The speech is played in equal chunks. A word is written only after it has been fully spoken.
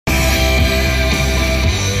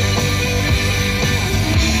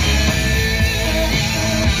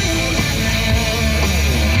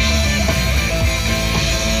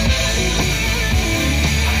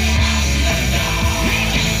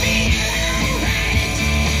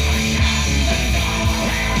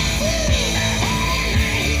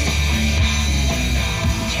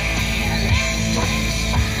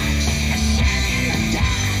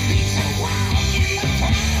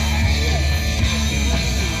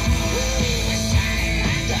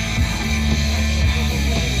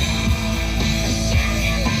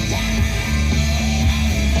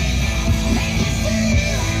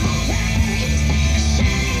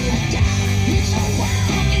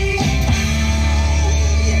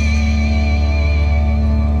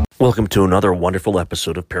Welcome to another wonderful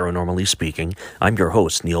episode of Paranormally Speaking. I'm your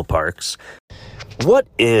host, Neil Parks. What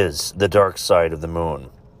is the dark side of the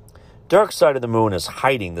moon? Dark side of the moon is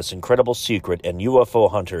hiding this incredible secret, and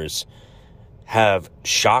UFO hunters have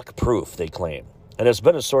shock proof, they claim. It has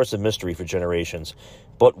been a source of mystery for generations.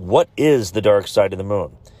 But what is the dark side of the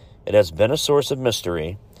moon? It has been a source of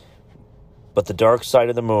mystery, but the dark side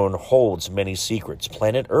of the moon holds many secrets.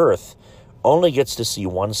 Planet Earth only gets to see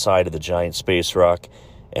one side of the giant space rock,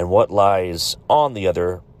 and what lies on the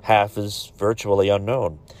other half is virtually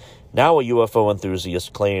unknown. Now a UFO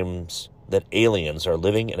enthusiast claims that aliens are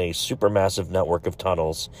living in a supermassive network of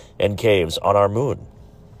tunnels and caves on our moon.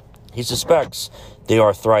 He suspects they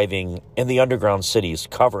are thriving in the underground cities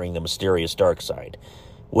covering the mysterious dark side,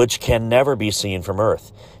 which can never be seen from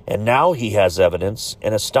Earth. And now he has evidence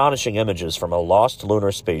and astonishing images from a lost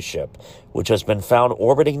lunar spaceship, which has been found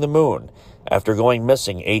orbiting the moon after going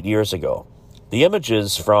missing 8 years ago. The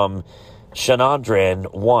images from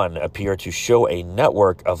Chandrayaan-1 appear to show a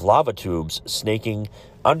network of lava tubes snaking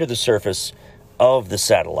under the surface of the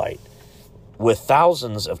satellite, with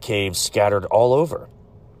thousands of caves scattered all over.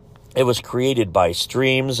 It was created by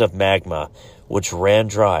streams of magma, which ran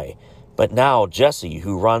dry. But now Jesse,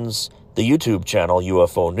 who runs the YouTube channel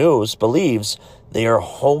UFO News, believes they are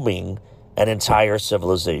homing an entire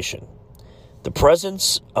civilization. The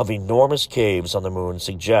presence of enormous caves on the moon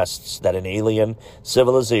suggests that an alien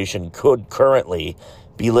civilization could currently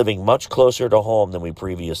be living much closer to home than we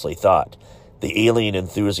previously thought, the alien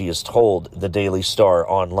enthusiast told the Daily Star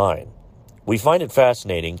online. We find it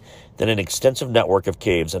fascinating that an extensive network of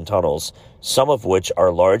caves and tunnels, some of which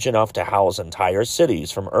are large enough to house entire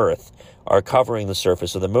cities from Earth, are covering the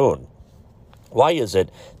surface of the moon. Why is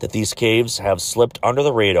it that these caves have slipped under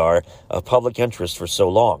the radar of public interest for so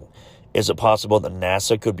long? Is it possible that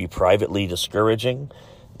NASA could be privately discouraging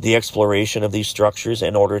the exploration of these structures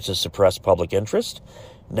in order to suppress public interest?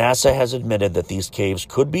 NASA has admitted that these caves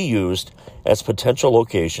could be used as potential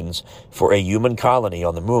locations for a human colony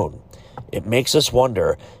on the moon. It makes us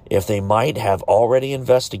wonder if they might have already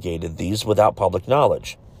investigated these without public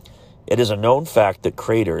knowledge. It is a known fact that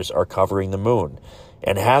craters are covering the moon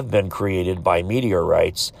and have been created by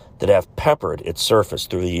meteorites that have peppered its surface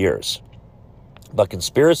through the years. But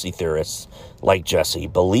conspiracy theorists like Jesse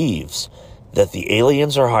believes that the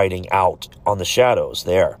aliens are hiding out on the shadows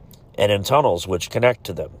there and in tunnels which connect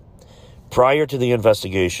to them. Prior to the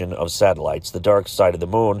investigation of satellites, the dark side of the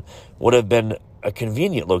moon would have been a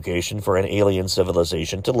convenient location for an alien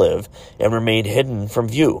civilization to live and remain hidden from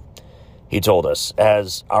view. He told us,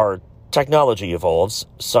 as our technology evolves,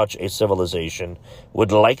 such a civilization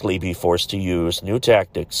would likely be forced to use new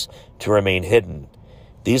tactics to remain hidden.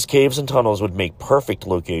 These caves and tunnels would make perfect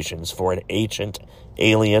locations for an ancient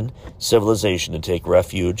alien civilization to take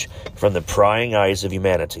refuge from the prying eyes of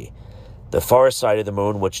humanity. The far side of the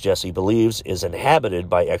moon, which Jesse believes is inhabited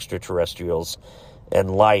by extraterrestrials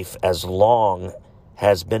and life as long,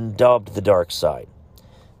 has been dubbed the dark side.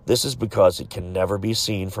 This is because it can never be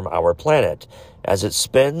seen from our planet, as it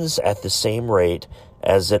spins at the same rate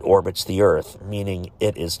as it orbits the Earth, meaning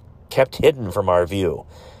it is kept hidden from our view.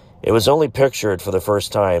 It was only pictured for the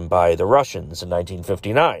first time by the Russians in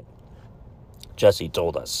 1959. Jesse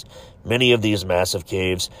told us many of these massive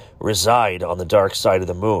caves reside on the dark side of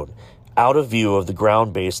the moon, out of view of the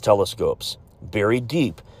ground-based telescopes. Buried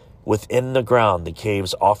deep within the ground, the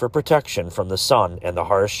caves offer protection from the sun and the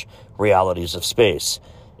harsh realities of space.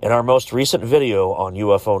 In our most recent video on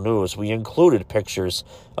UFO News, we included pictures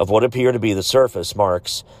of what appear to be the surface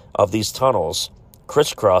marks of these tunnels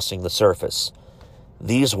crisscrossing the surface.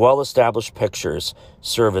 These well-established pictures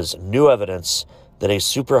serve as new evidence that a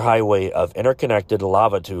superhighway of interconnected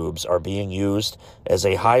lava tubes are being used as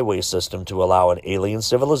a highway system to allow an alien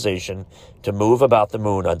civilization to move about the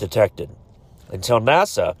moon undetected. Until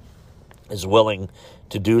NASA is willing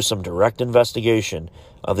to do some direct investigation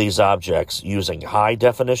of these objects using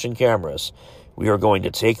high-definition cameras, we are going to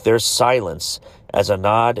take their silence as a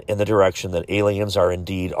nod in the direction that aliens are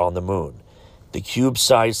indeed on the moon. The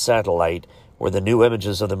cube-sized satellite where the new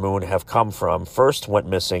images of the moon have come from, first went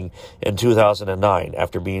missing in 2009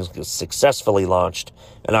 after being successfully launched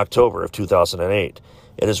in October of 2008.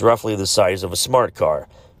 It is roughly the size of a smart car,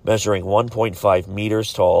 measuring 1.5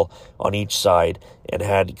 meters tall on each side, and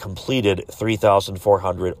had completed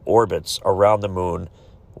 3,400 orbits around the moon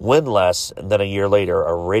when less than a year later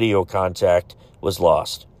a radio contact was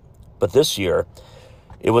lost. But this year,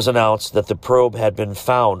 it was announced that the probe had been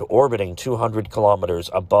found orbiting 200 kilometers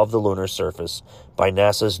above the lunar surface by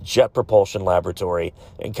NASA's Jet Propulsion Laboratory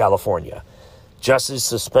in California. Jesse's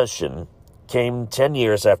suspicion came 10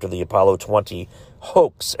 years after the Apollo 20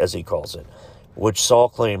 hoax, as he calls it, which Saul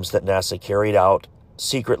claims that NASA carried out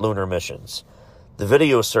secret lunar missions. The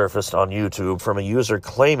video surfaced on YouTube from a user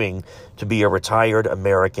claiming to be a retired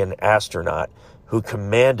American astronaut who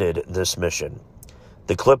commanded this mission.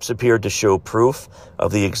 The clips appeared to show proof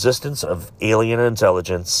of the existence of alien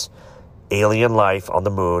intelligence, alien life on the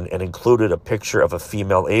moon, and included a picture of a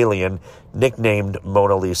female alien nicknamed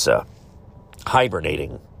Mona Lisa,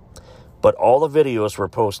 hibernating. But all the videos were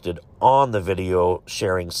posted on the video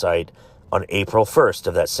sharing site on April 1st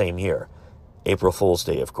of that same year. April Fool's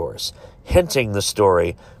Day, of course, hinting the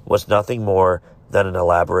story was nothing more than an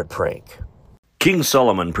elaborate prank. King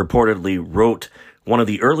Solomon purportedly wrote one of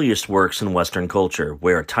the earliest works in Western culture,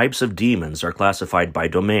 where types of demons are classified by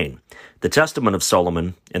domain. The Testament of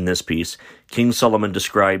Solomon, in this piece, King Solomon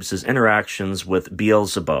describes his interactions with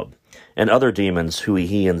Beelzebub and other demons who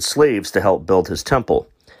he enslaves to help build his temple.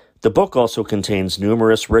 The book also contains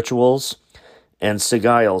numerous rituals and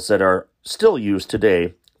sigils that are still used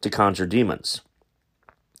today to conjure demons.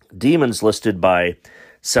 Demons listed by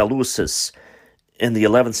Seleucus. In the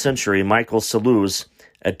 11th century, Michael Seleucus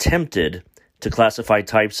attempted to classify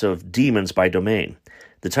types of demons by domain.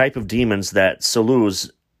 The type of demons that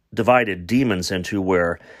Seleucus divided demons into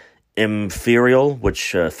were inferior,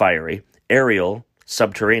 which fiery, aerial,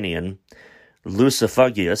 subterranean,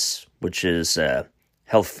 lucifugous, which is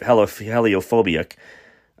heliophobic,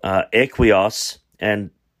 aqueous,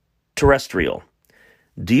 and terrestrial.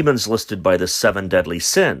 Demons listed by the 7 deadly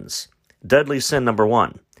sins. Deadly sin number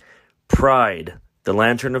 1, pride, the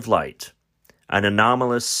lantern of light, an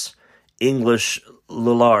anomalous English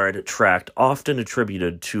Lullard tract often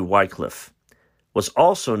attributed to Wycliffe, was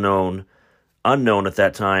also unknown at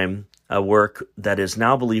that time, a work that is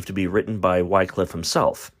now believed to be written by Wycliffe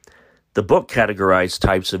himself. The book categorized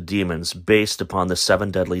types of demons based upon the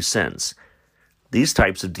 7 deadly sins. These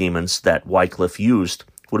types of demons that Wycliffe used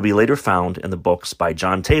would be later found in the books by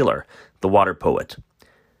John Taylor, the water poet.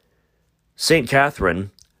 St.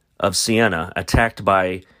 Catherine of Siena, attacked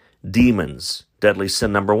by demons. Deadly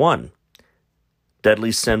sin number 1.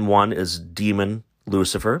 Deadly sin 1 is demon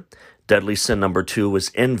Lucifer. Deadly sin number 2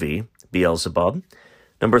 is envy, Beelzebub.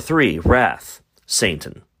 Number 3, wrath,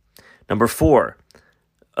 Satan. Number 4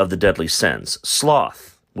 of the deadly sins,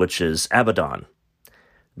 sloth, which is Abaddon.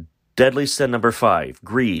 Deadly sin number 5,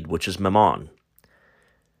 greed, which is Mammon.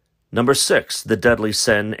 Number 6, the deadly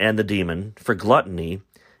sin and the demon for gluttony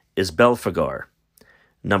is Belphegor.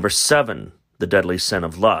 Number 7, the deadly sin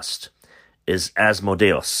of lust is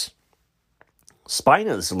Asmodeus.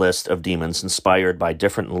 Spina's list of demons inspired by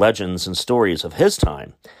different legends and stories of his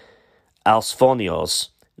time. Alsphonios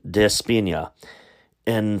de Spina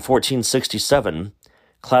in 1467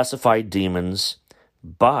 classified demons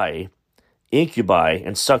by incubi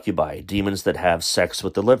and succubi, demons that have sex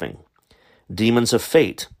with the living. Demons of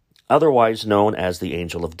fate, otherwise known as the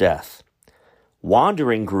angel of death.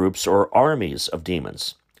 Wandering groups or armies of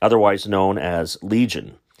demons, otherwise known as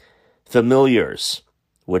legion. Familiars,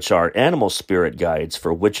 which are animal spirit guides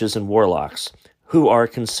for witches and warlocks, who are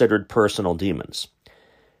considered personal demons.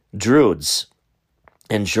 Druids.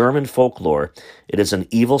 In German folklore, it is an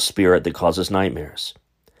evil spirit that causes nightmares.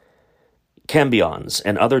 Cambions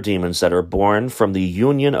and other demons that are born from the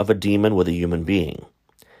union of a demon with a human being,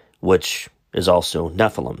 which is also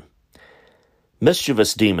Nephilim.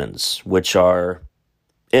 Mischievous demons, which are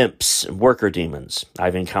imps and worker demons.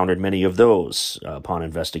 I've encountered many of those upon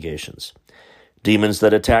investigations. Demons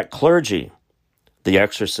that attack clergy. The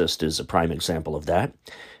Exorcist is a prime example of that.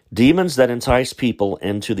 Demons that entice people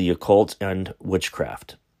into the occult and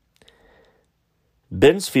witchcraft.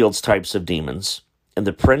 Bensfield's types of demons. In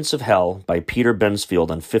The Prince of Hell by Peter Bensfield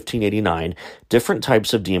in 1589, different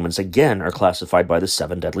types of demons again are classified by the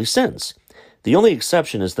 7 deadly sins. The only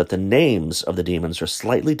exception is that the names of the demons are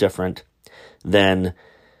slightly different than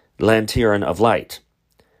Lantern of Light.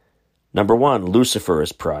 Number 1, Lucifer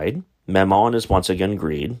is pride. Mammon is once again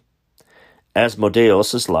greed.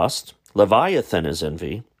 Asmodeus is lust. Leviathan is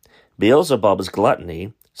envy. Beelzebub is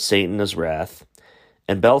gluttony. Satan is wrath.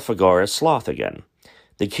 And Belphegor is sloth again.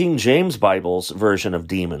 The King James Bible's version of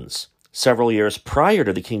demons. Several years prior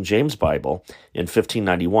to the King James Bible, in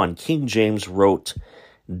 1591, King James wrote,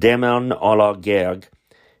 Demonologeg.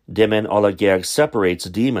 Demonologeg separates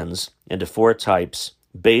demons into 4 types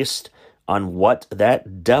based on what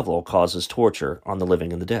that devil causes torture on the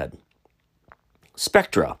living and the dead.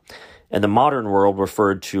 Spectra, in the modern world,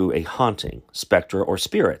 referred to a haunting, spectra or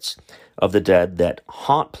spirits of the dead that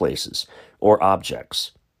haunt places or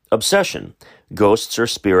objects. Obsession, ghosts or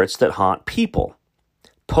spirits that haunt people.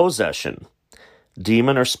 Possession,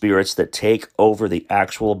 demon or spirits that take over the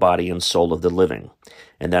actual body and soul of the living,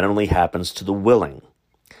 and that only happens to the willing.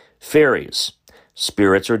 Fairies,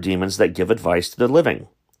 spirits or demons that give advice to the living.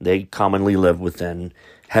 They commonly live within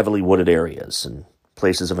heavily wooded areas and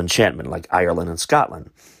places of enchantment like Ireland and Scotland.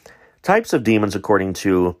 Types of demons according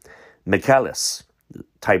to Michaelis,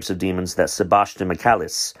 types of demons that Sebastian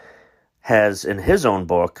Michaelis has in his own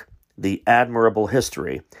book, The Admirable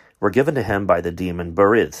History, were given to him by the demon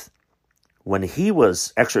Berith. When he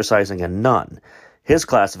was exorcising a nun, his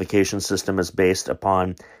classification system is based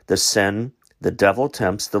upon the sin the devil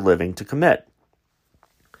tempts the living to commit.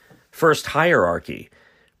 First hierarchy,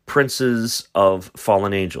 princes of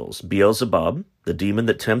fallen angels. Beelzebub, the demon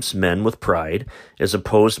that tempts men with pride, is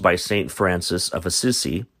opposed by St. Francis of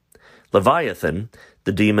Assisi. Leviathan,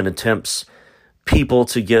 the demon that tempts people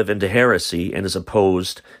to give into heresy and is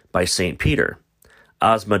opposed by St. Peter.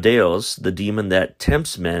 Asmodeus, the demon that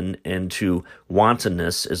tempts men into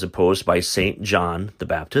wantonness, is opposed by St. John the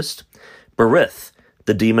Baptist. Berith,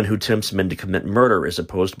 the demon who tempts men to commit murder, is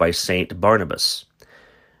opposed by St. Barnabas.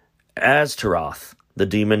 Astaroth, the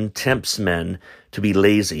demon tempts men to be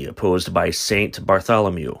lazy, opposed by St.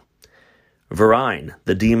 Bartholomew. Verine,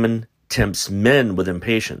 the demon tempts men with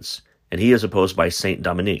impatience, and he is opposed by St.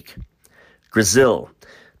 Dominique. Grizil,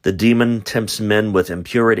 the demon tempts men with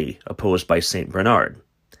impurity, opposed by St. Bernard.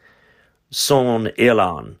 Son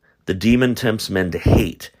Elan, the demon tempts men to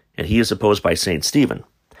hate, and he is opposed by St. Stephen.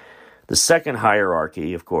 The second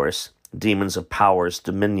hierarchy, of course, demons of powers,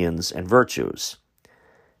 dominions, and virtues.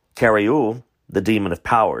 Cariou, the demon of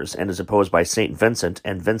powers, and is opposed by St. Vincent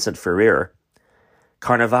and Vincent Ferrer.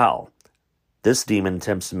 Carnival, this demon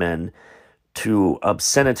tempts men to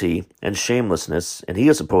obscenity and shamelessness, and he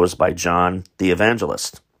is opposed by John the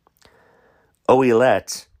Evangelist.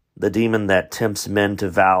 Oilet, the demon that tempts men to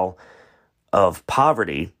vow of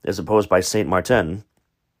poverty, is opposed by St. Martin.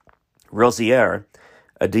 Rosier,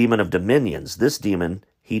 a demon of dominions. This demon,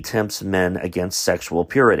 he tempts men against sexual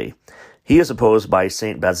purity. He is opposed by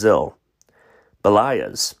St. Basil.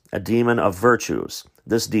 Belias, a demon of virtues.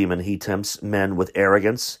 This demon, he tempts men with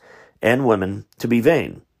arrogance and women to be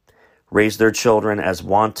vain. Raise their children as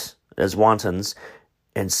wantons,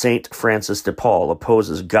 and St. Francis de Paul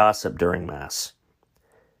opposes gossip during Mass.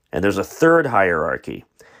 And there's a third hierarchy,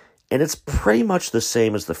 and it's pretty much the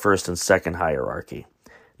same as the first and second hierarchy.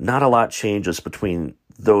 Not a lot changes between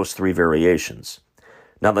those three variations.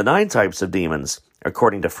 Now, the 9 types of demons,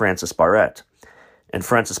 according to Francis Barrett, and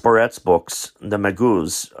Francis Barrett's books, the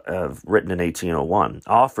Magus, written in 1801,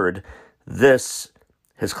 offered his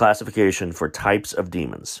classification for types of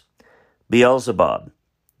demons. Beelzebub,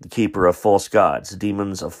 the keeper of false gods,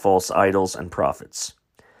 demons of false idols and prophets.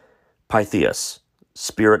 Pythias,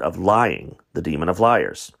 spirit of lying, the demon of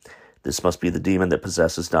liars. This must be the demon that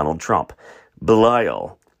possesses Donald Trump.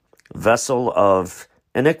 Belial, vessel of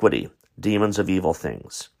iniquity, demons of evil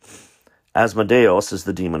things. Asmodeus is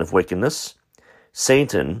the demon of wickedness.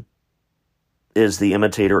 Satan is the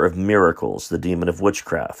imitator of miracles, the demon of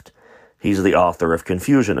witchcraft. He's the author of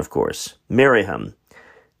confusion, of course. Merihim,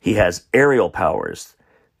 he has aerial powers,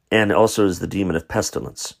 and also is the demon of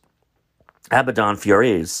pestilence. Abaddon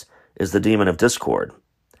Furies is the demon of discord.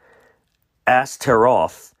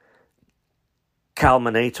 Astaroth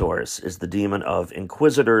Calminators is the demon of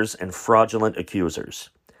inquisitors and fraudulent accusers.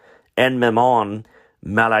 And Memon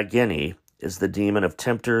Malagini is the demon of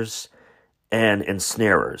tempters and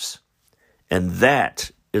ensnarers. And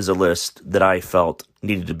that is a list that I felt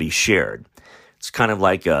needed to be shared. It's kind of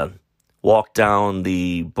like a walk down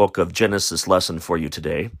the book of Genesis lesson for you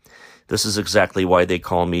today. This is exactly why they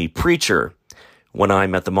call me preacher when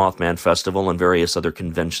I'm at the Mothman Festival and various other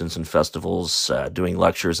conventions and festivals doing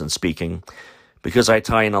lectures and speaking, because I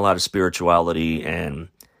tie in a lot of spirituality and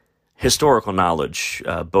historical knowledge,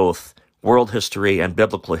 both world history and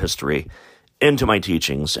biblical history, into my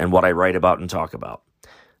teachings and what I write about and talk about.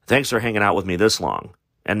 Thanks for hanging out with me this long.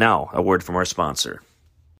 And now, a word from our sponsor.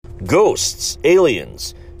 Ghosts,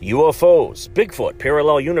 aliens, UFOs, Bigfoot,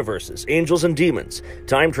 parallel universes, angels and demons,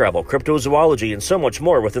 time travel, cryptozoology, and so much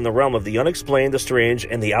more within the realm of the unexplained, the strange,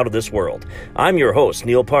 and the out of this world. I'm your host,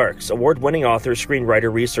 Neil Parks, award-winning author,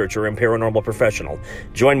 screenwriter, researcher, and paranormal professional.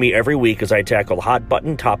 Join me every week as I tackle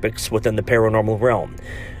hot-button topics within the paranormal realm.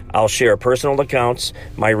 I'll share personal accounts,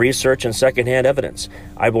 my research, and secondhand evidence.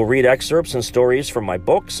 I will read excerpts and stories from my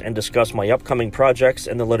books and discuss my upcoming projects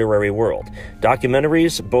in the literary world.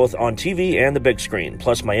 Documentaries, both on TV and the big screen,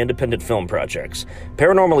 plus my independent film projects.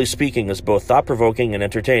 Paranormally Speaking is both thought-provoking and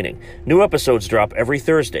entertaining. New episodes drop every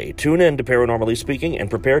Thursday. Tune in to Paranormally Speaking and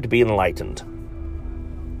prepare to be enlightened.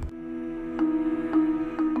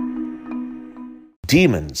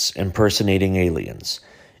 Demons impersonating aliens.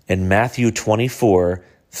 In Matthew 24,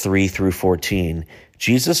 3 through 14,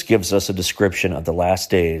 Jesus gives us a description of the last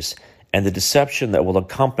days and the deception that will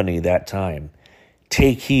accompany that time.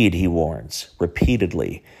 Take heed, he warns,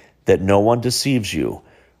 repeatedly, that no one deceives you.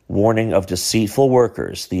 Warning of deceitful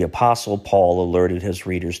workers, the Apostle Paul alerted his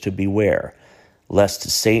readers to beware, lest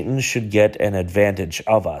Satan should get an advantage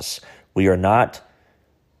of us. We are not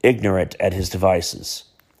ignorant at his devices.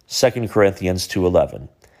 2 Corinthians 2:11.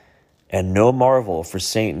 And no marvel, for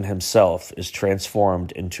Satan himself is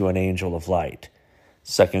transformed into an angel of light.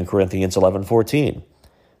 2 Corinthians 11:14.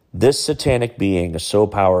 This satanic being is so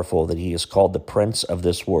powerful that he is called the prince of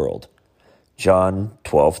this world. John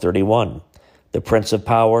 12:31. The prince of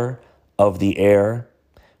power of the air.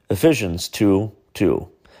 Ephesians 2:2.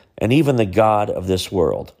 And even the god of this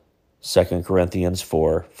world. 2 Corinthians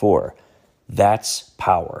 4:4. That's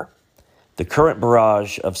power. The current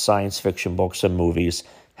barrage of science fiction books and movies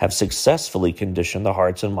have successfully conditioned the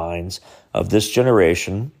hearts and minds of this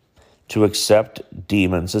generation to accept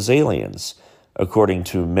demons as aliens, according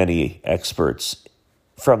to many experts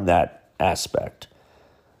from that aspect.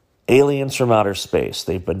 Aliens from outer space,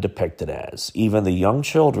 they've been depicted as. Even the young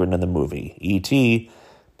children in the movie, E.T.,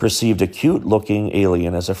 perceived a cute-looking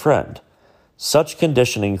alien as a friend. Such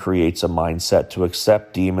conditioning creates a mindset to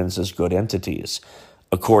accept demons as good entities,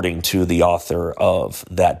 according to the author of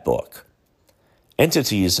that book.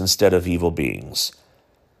 Entities instead of evil beings.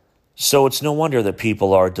 So it's no wonder that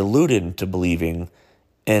people are deluded into believing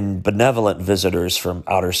in benevolent visitors from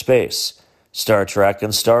outer space. Star Trek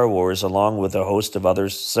and Star Wars, along with a host of other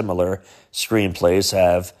similar screenplays,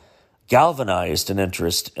 have galvanized an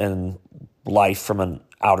interest in life from an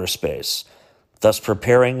outer space, thus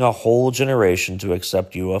preparing a whole generation to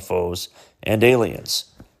accept UFOs and aliens.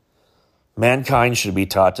 Mankind should be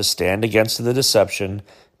taught to stand against the deception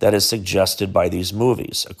that is suggested by these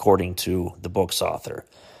movies, according to the book's author,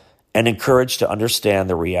 and encouraged to understand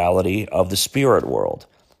the reality of the spirit world.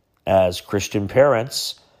 As Christian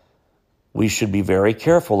parents, we should be very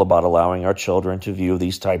careful about allowing our children to view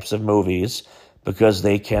these types of movies because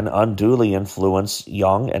they can unduly influence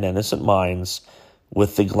young and innocent minds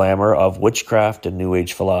with the glamour of witchcraft and New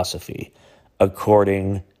Age philosophy,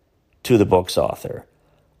 according to the book's author.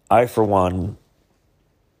 I, for one,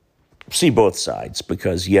 see both sides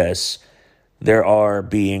because, yes, there are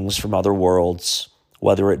beings from other worlds,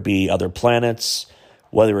 whether it be other planets,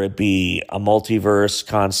 whether it be a multiverse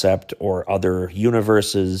concept or other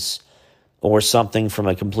universes, or something from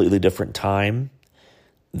a completely different time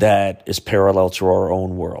that is parallel to our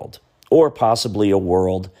own world, or possibly a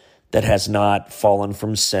world that has not fallen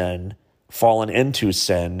into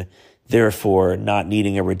sin, therefore not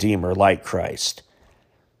needing a redeemer like Christ.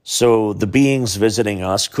 So the beings visiting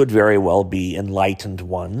us could very well be enlightened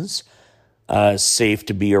ones, safe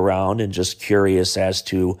to be around and just curious as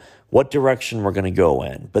to what direction we're going to go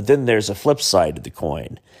in. But then there's a flip side to the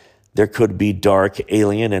coin. There could be dark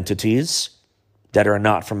alien entities that are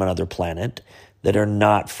not from another planet, that are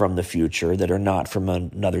not from the future, that are not from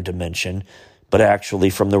another dimension, but actually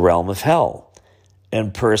from the realm of hell,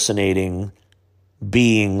 impersonating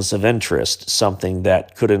beings of interest, something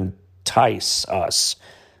that could entice us,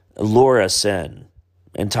 lure us in,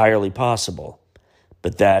 entirely possible.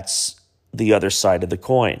 But that's the other side of the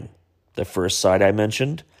coin. The first side I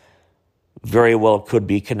mentioned very well could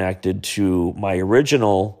be connected to my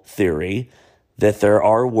original theory that there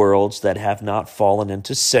are worlds that have not fallen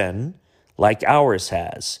into sin like ours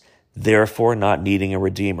has, therefore not needing a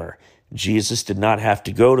redeemer. Jesus did not have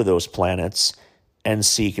to go to those planets and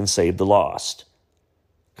seek and save the lost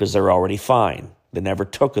because they're already fine. They never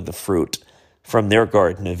took of the fruit from their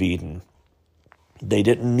Garden of Eden. They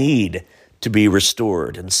didn't need to be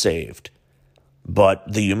restored and saved,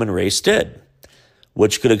 but the human race did,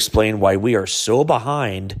 which could explain why we are so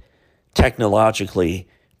behind technologically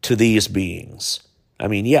to these beings. I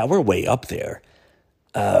mean, yeah, we're way up there.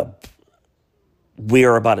 We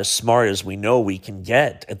are about as smart as we know we can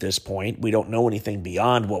get at this point. We don't know anything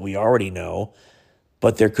beyond what we already know,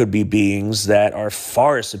 but there could be beings that are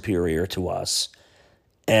far superior to us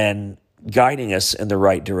and guiding us in the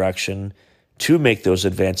right direction to make those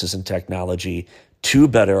advances in technology, to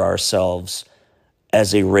better ourselves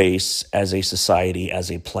as a race, as a society,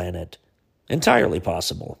 as a planet. Entirely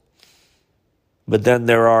possible. But then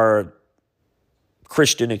there are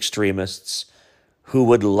Christian extremists who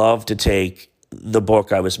would love to take the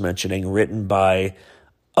book I was mentioning, written by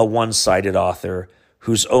a one-sided author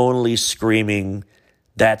who's only screaming,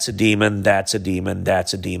 that's a demon, that's a demon,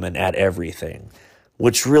 that's a demon at everything,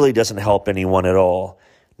 which really doesn't help anyone at all,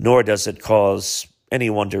 nor does it cause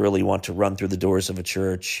anyone to really want to run through the doors of a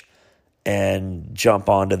church and jump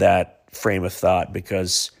onto that frame of thought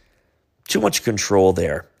because too much control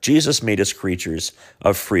there. Jesus made us creatures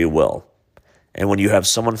of free will. And when you have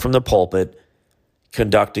someone from the pulpit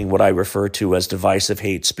conducting what I refer to as divisive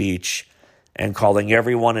hate speech and calling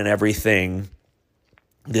everyone and everything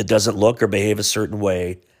that doesn't look or behave a certain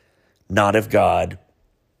way not of God,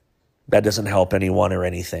 that doesn't help anyone or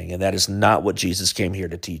anything. And that is not what Jesus came here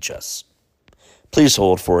to teach us. Please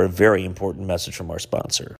hold for a very important message from our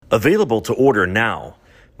sponsor. Available to order now,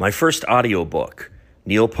 my first audiobook,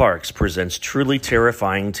 Neil Parks Presents Truly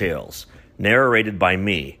Terrifying Tales, narrated by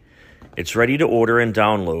me. It's ready to order and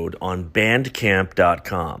download on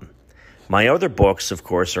Bandcamp.com. My other books, of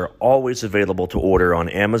course, are always available to order on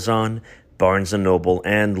Amazon, Barnes & Noble,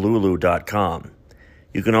 and Lulu.com.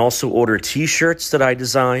 You can also order t-shirts that I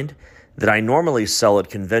designed that I normally sell at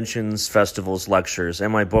conventions, festivals, lectures,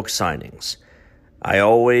 and my book signings. I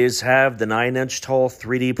always have the 9-inch tall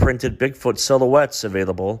 3D printed Bigfoot silhouettes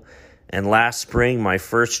available, and last spring my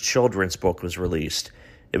first children's book was released.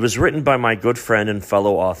 It was written by my good friend and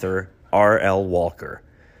fellow author, R.L. Walker.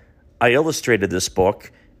 I illustrated this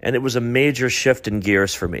book, and it was a major shift in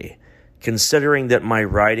gears for me, considering that my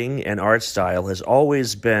writing and art style has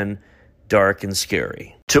always been dark and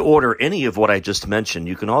scary. To order any of what I just mentioned,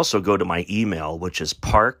 you can also go to my email, which is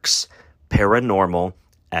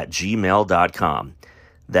parksparanormal@gmail.com.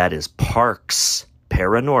 That is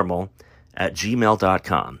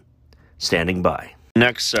parksparanormal@gmail.com. Standing by.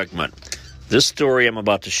 Next segment. This story I'm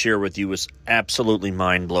about to share with you is absolutely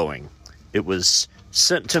mind-blowing. It was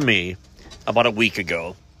sent to me about a week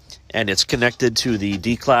ago, and it's connected to the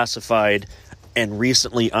declassified and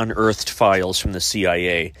recently unearthed files from the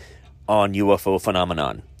CIA on UFO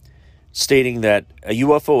phenomenon, stating that a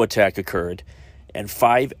UFO attack occurred and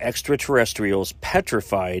 5 extraterrestrials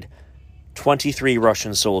petrified 23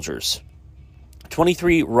 Russian soldiers.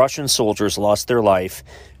 23 Russian soldiers lost their life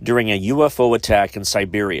during a UFO attack in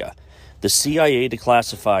Siberia. The CIA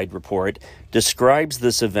declassified report describes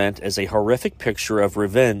this event as a horrific picture of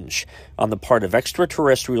revenge on the part of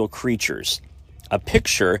extraterrestrial creatures, a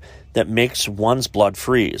picture that makes one's blood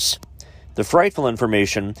freeze. The frightful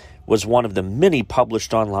information was one of the many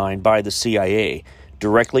published online by the CIA,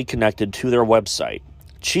 directly connected to their website.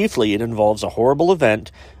 Chiefly, it involves a horrible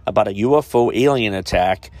event about a UFO alien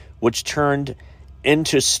attack which turned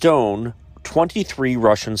into stone 23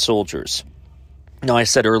 Russian soldiers. Now, I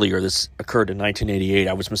said earlier this occurred in 1988.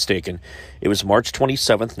 I was mistaken. It was March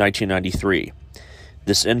 27th, 1993.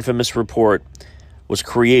 This infamous report was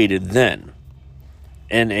created then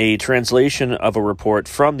in a translation of a report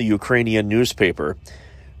from the Ukrainian newspaper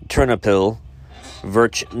Ternopil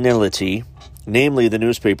Verchnility. Namely, the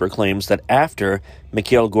newspaper claims that after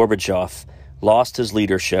Mikhail Gorbachev lost his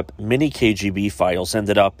leadership, many KGB files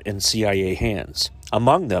ended up in CIA hands.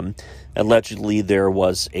 Among them, allegedly, there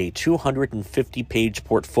was a 250-page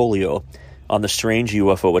portfolio on the strange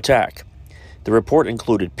UFO attack. The report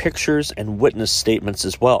included pictures and witness statements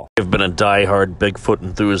as well. I've been a die-hard Bigfoot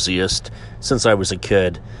enthusiast since I was a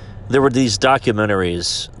kid. There were these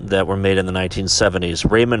documentaries that were made in the 1970s.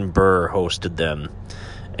 Raymond Burr hosted them,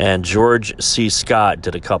 and George C. Scott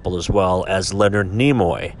did a couple as well as Leonard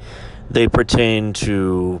Nimoy. They pertain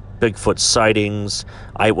to Bigfoot sightings,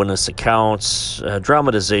 eyewitness accounts,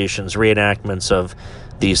 dramatizations, reenactments of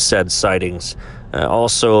these said sightings.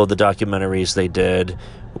 Also, the documentaries they did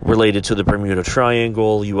related to the Bermuda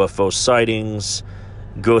Triangle, UFO sightings,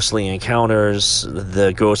 ghostly encounters,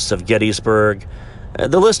 the ghosts of Gettysburg.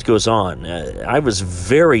 The list goes on. I was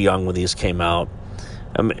very young when these came out.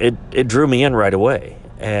 It drew me in right away.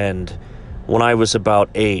 And when I was about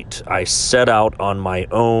 8, I set out on my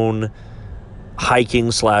own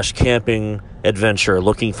hiking/camping adventure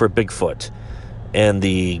looking for Bigfoot in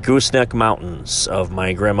the Gooseneck Mountains of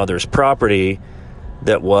my grandmother's property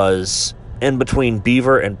that was in between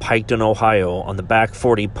Beaver and Piketon, Ohio, on the back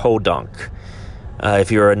 40 Podunk.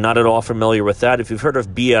 If you're not at all familiar with that, if you've heard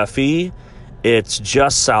of BFE, it's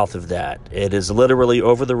just south of that. It is literally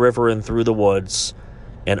over the river and through the woods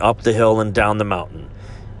and up the hill and down the mountain.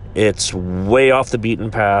 It's way off the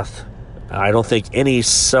beaten path. I don't think any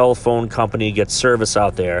cell phone company gets service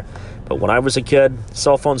out there. But when I was a kid,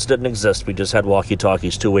 cell phones didn't exist. We just had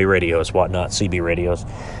walkie-talkies, two-way radios, whatnot, CB radios.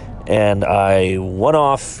 And I went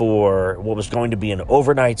off for what was going to be an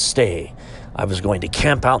overnight stay. I was going to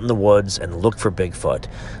camp out in the woods and look for Bigfoot.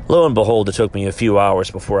 Lo and behold, it took me a few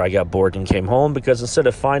hours before I got bored and came home, because instead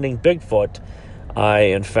of finding Bigfoot, I,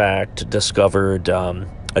 in fact, discovered a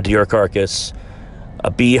deer carcass, a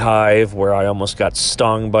beehive where I almost got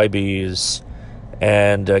stung by bees,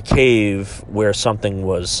 and a cave where something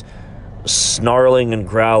was snarling and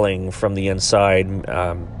growling from the inside.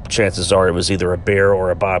 Chances are it was either a bear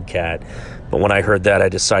or a bobcat. But when I heard that, I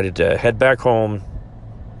decided to head back home.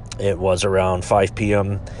 It was around 5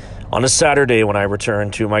 p.m. on a Saturday when I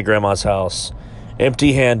returned to my grandma's house,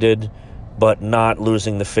 empty-handed, but not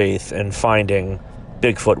losing the faith and finding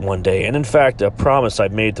Bigfoot one day. And in fact, a promise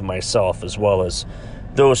I've made to myself as well as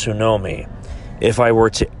those who know me, if I were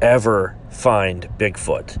to ever find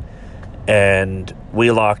Bigfoot and we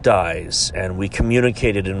locked eyes and we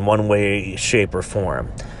communicated in one way, shape, or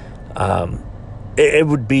form, it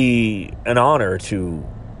would be an honor to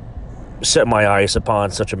set my eyes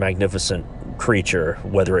upon such a magnificent creature,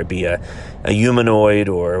 whether it be a humanoid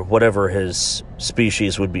or whatever his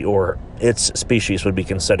species would be, or its species would be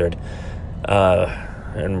considered.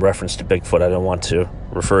 In reference to Bigfoot, I don't want to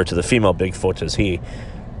refer to the female Bigfoot as he.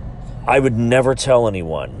 I would never tell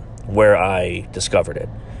anyone where I discovered it,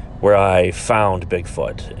 where I found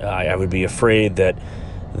Bigfoot. I would be afraid that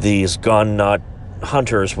these gun nut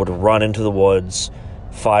hunters would run into the woods,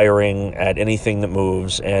 firing at anything that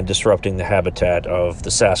moves and disrupting the habitat of the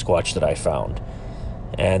Sasquatch that I found.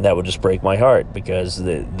 And that would just break my heart, because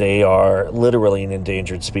they are literally an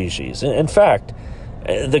endangered species. In fact,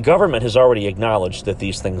 the government has already acknowledged that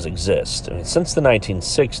these things exist. I mean, since the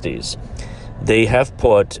 1960s, they have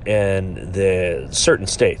put in certain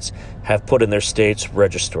states have put in their state's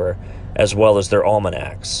register, as well as their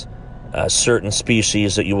almanacs, certain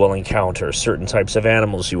species that you will encounter, certain types of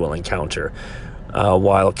animals you will encounter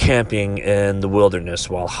while camping in the wilderness,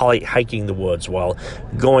 while hiking the woods, while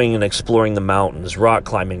going and exploring the mountains, rock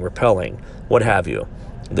climbing, rappelling, what have you.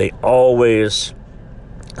 They always,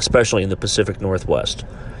 especially in the Pacific Northwest,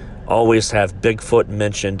 always have Bigfoot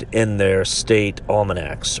mentioned in their state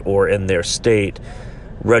almanacs or in their state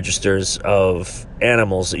registers of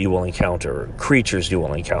animals that you will encounter, creatures you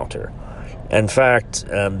will encounter. In fact,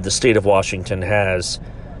 the state of Washington has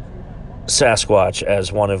Sasquatch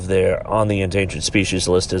as one of their, on the endangered species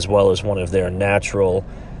list, as well as one of their natural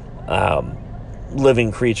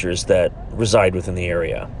living creatures that reside within the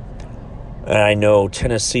area. And I know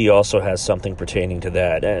Tennessee also has something pertaining to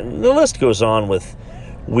that. And the list goes on with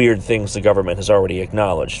weird things the government has already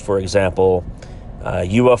acknowledged. For example,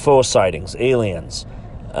 UFO sightings, aliens,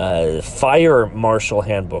 fire marshal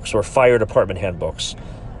handbooks or fire department handbooks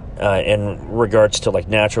in regards to like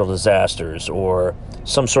natural disasters or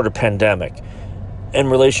some sort of pandemic in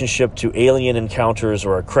relationship to alien encounters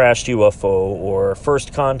or a crashed UFO or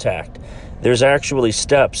first contact. There's actually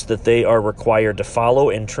steps that they are required to follow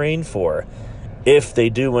and train for if they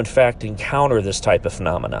do in fact encounter this type of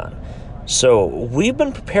phenomenon. So we've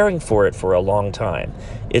been preparing for it for a long time.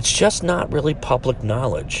 It's just not really public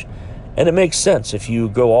knowledge. And it makes sense if you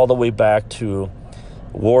go all the way back to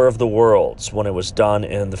War of the Worlds, when it was done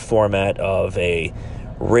in the format of a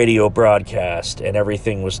radio broadcast and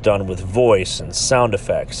everything was done with voice and sound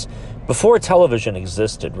effects before television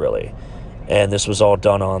existed, really. And this was all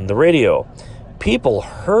done on the radio. People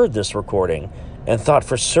heard this recording and thought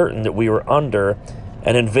for certain that we were under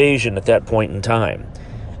an invasion at that point in time.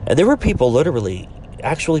 And there were people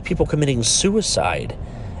actually people committing suicide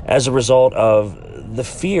as a result of the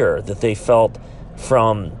fear that they felt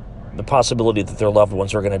from the possibility that their loved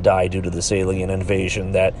ones were going to die due to this alien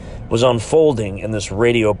invasion that was unfolding in this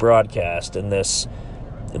radio broadcast and this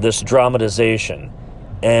dramatization.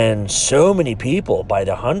 And so many people, by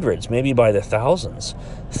the hundreds, maybe by the thousands,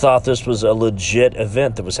 thought this was a legit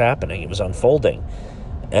event that was happening. It was unfolding.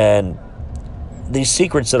 And these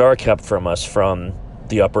secrets that are kept from us from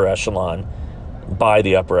the upper echelon, by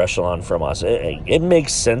the upper echelon from us, it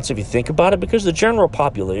makes sense if you think about it, because the general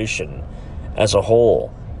population as a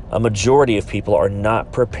whole, a majority of people are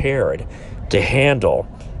not prepared to handle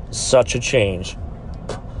such a change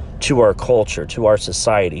to our culture, to our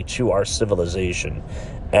society, to our civilization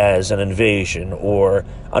as an invasion or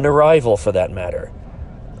an arrival for that matter.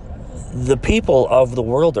 The people of the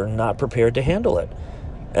world are not prepared to handle it.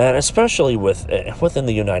 And especially within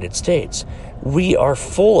the United States, we are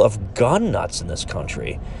full of gun nuts in this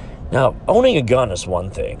country. Now, owning a gun is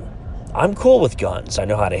one thing. I'm cool with guns. I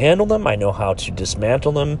know how to handle them. I know how to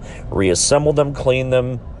dismantle them, reassemble them, clean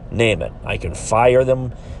them, name it. I can fire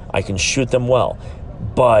them. I can shoot them well.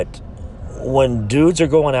 But when dudes are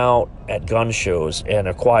going out at gun shows and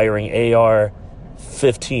acquiring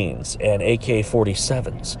AR-15s and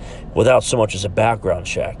AK-47s without so much as a background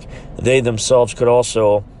check, they themselves could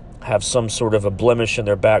also have some sort of a blemish in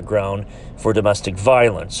their background for domestic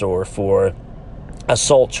violence or for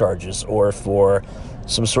assault charges or for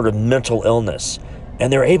some sort of mental illness.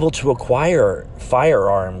 And they're able to acquire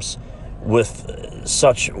firearms with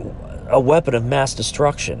such a weapon of mass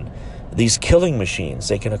destruction. These killing machines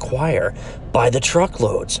they can acquire by the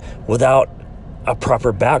truckloads without a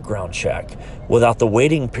proper background check, without the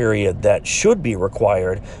waiting period that should be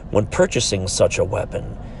required when purchasing such a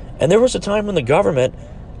weapon. And there was a time when the government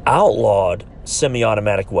outlawed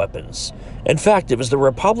semi-automatic weapons. In fact, it was the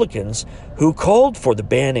Republicans who called for the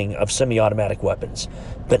banning of semi-automatic weapons.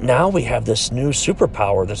 But now we have this new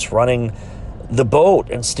superpower that's running the boat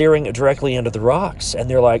and steering it directly into the rocks. And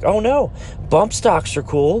they're like, oh no, bump stocks are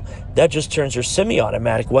cool. That just turns your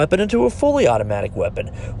semi-automatic weapon into a fully automatic weapon.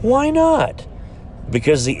 Why not?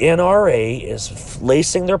 Because the NRA is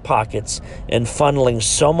lacing their pockets and funneling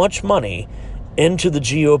so much money into the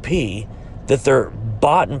GOP that they're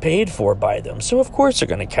bought and paid for by them. So of course they're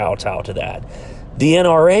going to kowtow to that. The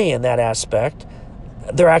NRA in that aspect,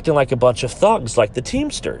 they're acting like a bunch of thugs, like the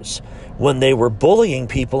Teamsters, when they were bullying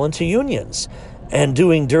people into unions and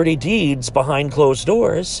doing dirty deeds behind closed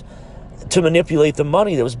doors to manipulate the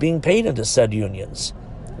money that was being paid into said unions.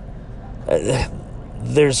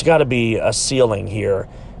 There's got to be a ceiling here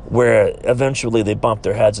where eventually they bump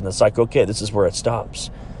their heads and it's like, okay, this is where it stops.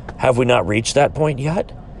 Have we not reached that point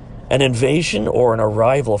yet? An invasion or an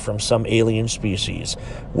arrival from some alien species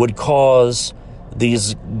would cause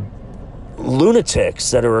these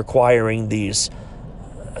lunatics that are acquiring these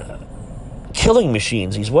killing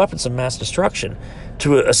machines, these weapons of mass destruction,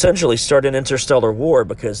 to essentially start an interstellar war,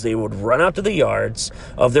 because they would run out to the yards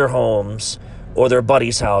of their homes or their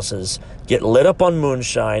buddies' houses, get lit up on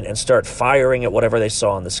moonshine, and start firing at whatever they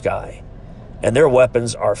saw in the sky. And their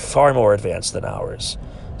weapons are far more advanced than ours.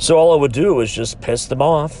 So all it would do is just piss them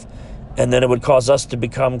off, and then it would cause us to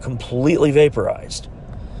become completely vaporized.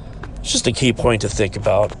 It's just a key point to think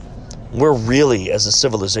about. We're really, as a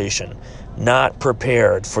civilization, not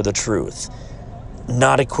prepared for the truth,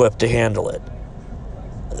 not equipped to handle it.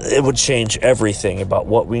 It would change everything about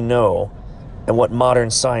what we know and what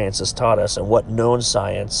modern science has taught us and what known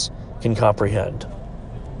science can comprehend.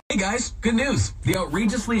 Hey guys, good news. The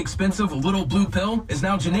outrageously expensive little blue pill is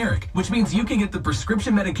now generic, which means you can get the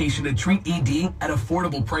prescription medication to treat ED at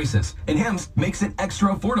affordable prices. And Hims makes it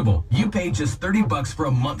extra affordable. You pay just $30 for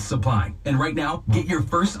a month's supply. And right now, get your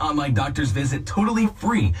first online doctor's visit totally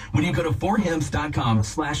free when you go to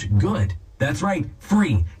forhims.com/good. That's right,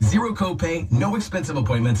 free, zero copay, no expensive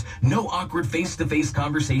appointments, no awkward face-to-face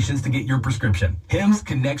conversations to get your prescription. Hims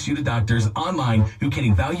connects you to doctors online who can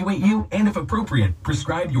evaluate you and, if appropriate,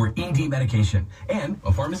 prescribe your ED medication. And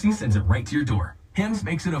a pharmacy sends it right to your door. Hims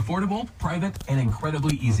makes it affordable, private, and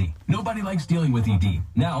incredibly easy. Nobody likes dealing with ED.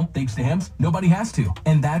 Now, thanks to Hims, nobody has to.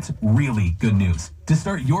 And that's really good news. To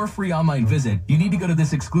start your free online visit, you need to go to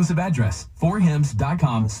this exclusive address,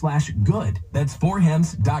 forhims.com/good. That's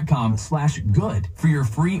forhims.com/good for your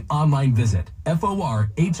free online visit.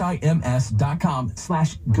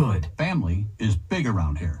 forhims.com/good. Family is big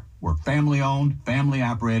around here. We're family owned, family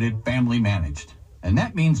operated, family managed. And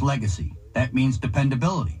that means legacy. That means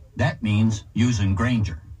dependability. That means using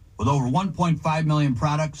Grainger. With over 1.5 million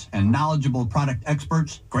products and knowledgeable product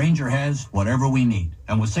experts, Grainger has whatever we need.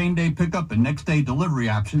 And with same-day pickup and next-day delivery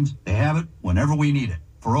options, they have it whenever we need it.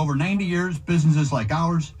 For over 90 years, businesses like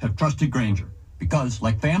ours have trusted Grainger. Because,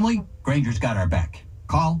 like family, Grainger's got our back.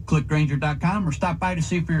 Call, click Grainger.com, or stop by to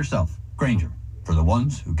see for yourself. Grainger, for the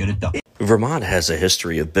ones who get it done. Vermont has a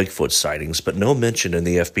history of Bigfoot sightings, but no mention in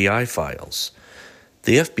the FBI files.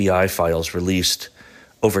 The FBI files released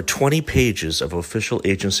over 20 pages of official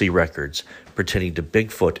agency records pertaining to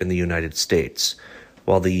Bigfoot in the United States.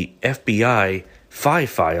 While the FBI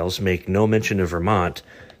files make no mention of Vermont,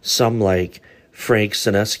 some like Frank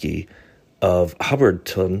Sineski of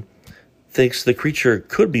Hubbardton thinks the creature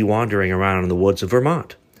could be wandering around in the woods of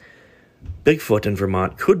Vermont. Bigfoot in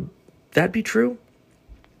Vermont, could that be true?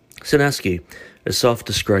 Sineski, a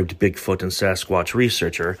self-described Bigfoot and Sasquatch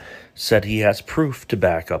researcher, said he has proof to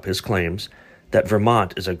back up his claims that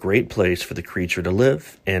Vermont is a great place for the creature to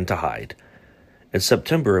live and to hide. In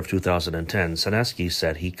September of 2010, Sineski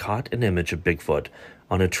said he caught an image of Bigfoot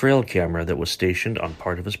on a trail camera that was stationed on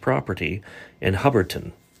part of his property in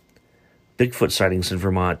Hubbardton. Bigfoot sightings in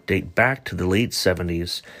Vermont date back to the late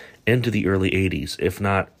 70s into the early 80s, if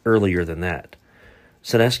not earlier than that.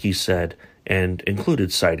 Sineski said, and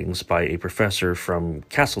included sightings by a professor from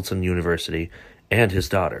Castleton University and his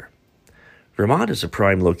daughter. Vermont is a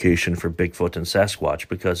prime location for Bigfoot and Sasquatch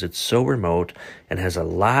because it's so remote and has a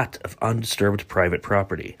lot of undisturbed private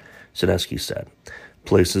property, Sineski said.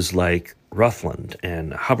 Places like Rutland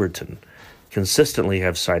and Hubbardton consistently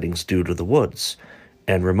have sightings due to the woods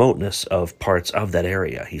and remoteness of parts of that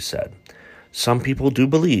area, he said. Some people do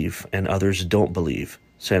believe and others don't believe,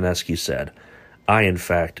 Sineski said. I, in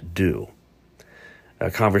fact, do.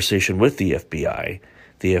 A conversation with the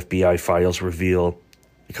FBI files reveal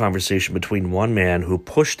a conversation between one man who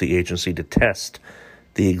pushed the agency to test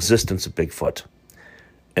the existence of Bigfoot.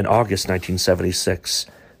 In August 1976,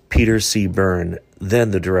 Peter C. Byrne,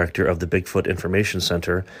 then the director of the Bigfoot Information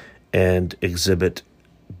Center and exhibit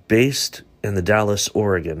based in the Dalles,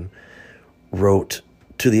 Oregon, wrote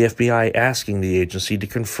to the FBI asking the agency to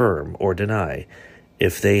confirm or deny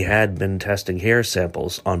if they had been testing hair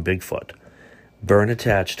samples on Bigfoot. Byrne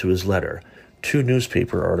attached to his letter 2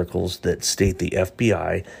 newspaper articles that state the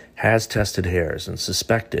FBI has tested hairs and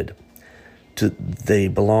suspected they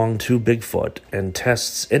belong to Bigfoot, and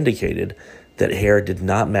tests indicated that hair did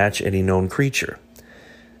not match any known creature.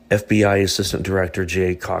 FBI Assistant Director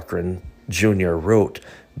Jay Cochran Jr. wrote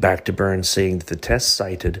back to Byrne saying that the tests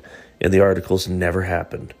cited in the articles never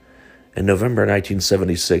happened. In November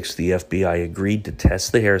 1976, the FBI agreed to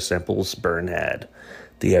test the hair samples Byrne had.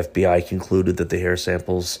 The FBI concluded that the hair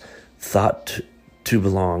samples thought to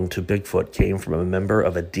belong to Bigfoot came from a member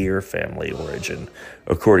of a deer family origin,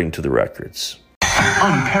 according to the records.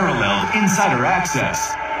 Unparalleled insider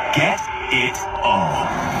access. Get it all.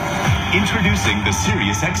 Introducing the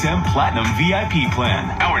SiriusXM Platinum VIP plan,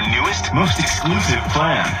 our newest, most exclusive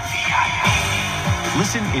plan.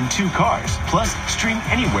 Listen in 2 cars, plus stream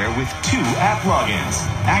anywhere with 2 app logins.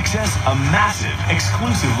 Access a massive,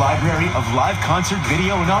 exclusive library of live concert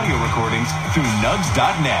video and audio recordings through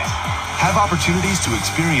nugs.net. Have opportunities to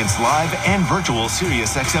experience live and virtual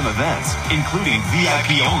SiriusXM events, including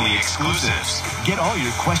VIP-only exclusives. Get all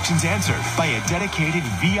your questions answered by a dedicated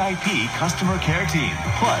VIP customer care team.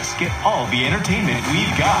 Plus, get all the entertainment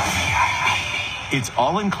we've got. It's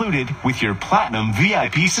all included with your Platinum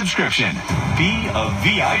VIP subscription. Be a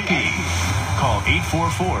VIP. Call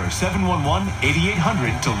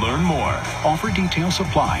 844-711-8800 to learn more. Offer details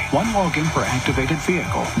apply. 1 login per activated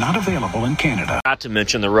vehicle. Not available in Canada. Not to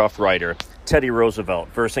mention the Rough Rider, Teddy Roosevelt,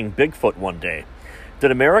 versing Bigfoot one day.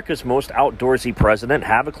 Did America's most outdoorsy president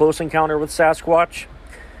have a close encounter with Sasquatch?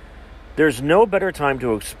 There's no better time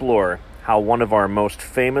to explore how one of our most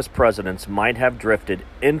famous presidents might have drifted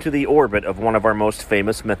into the orbit of one of our most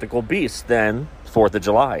famous mythical beasts than 4th of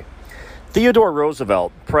July. Theodore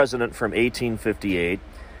Roosevelt, president from 1858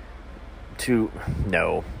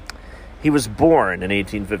 he was born in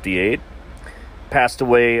 1858, passed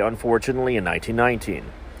away, unfortunately, in 1919.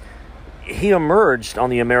 He emerged on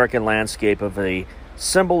the American landscape of a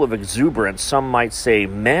symbol of exuberant, some might say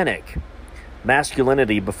manic,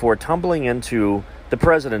 masculinity before tumbling into the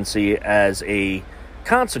presidency as a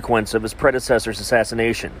consequence of his predecessor's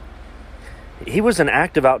assassination. He was an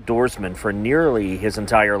active outdoorsman for nearly his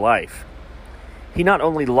entire life. He not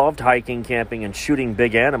only loved hiking, camping, and shooting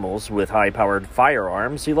big animals with high-powered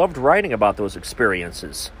firearms, he loved writing about those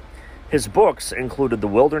experiences. His books included The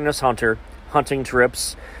Wilderness Hunter, Hunting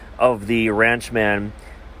Trips of the Ranchman,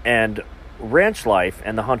 and Ranch Life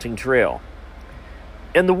and the Hunting Trail.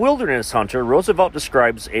 In The Wilderness Hunter, Roosevelt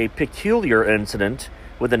describes a peculiar incident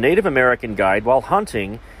with a Native American guide while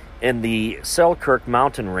hunting in the Selkirk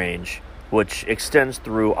mountain range, which extends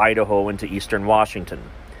through Idaho into eastern Washington.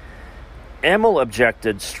 Emil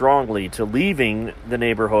objected strongly to leaving the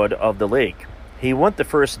neighborhood of the lake. He went the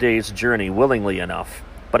first day's journey willingly enough,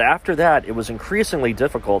 but after that it was increasingly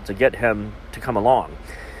difficult to get him to come along,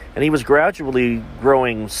 and he was gradually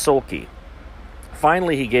growing sulky.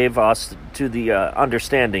 Finally, he gave us to the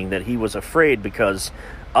understanding that he was afraid because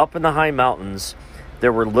up in the high mountains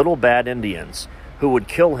there were little bad Indians who would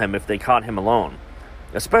kill him if they caught him alone,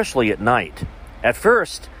 especially at night. At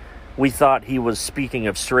first, we thought he was speaking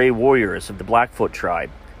of stray warriors of the Blackfoot tribe,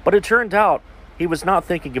 but it turned out he was not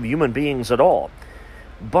thinking of human beings at all,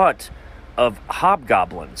 but of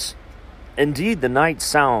hobgoblins. Indeed, the night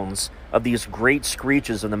sounds of these great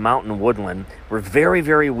screeches in the mountain woodland were very,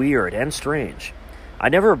 very weird and strange. I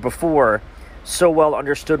never before so well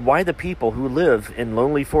understood why the people who live in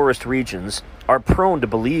lonely forest regions are prone to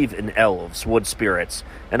believe in elves, wood spirits,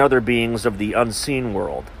 and other beings of the unseen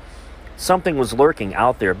world. Something was lurking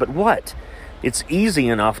out there, but what? It's easy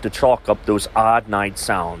enough to chalk up those odd night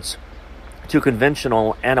sounds to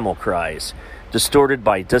conventional animal cries, distorted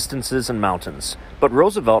by distances and mountains. But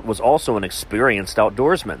Roosevelt was also an experienced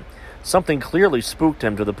outdoorsman. Something clearly spooked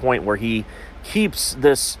him to the point where he keeps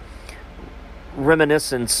this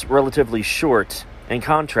reminiscence relatively short in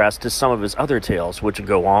contrast to some of his other tales, which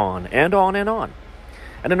go on and on and on.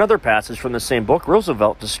 In another passage from the same book,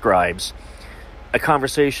 Roosevelt describes a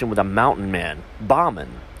conversation with a mountain man,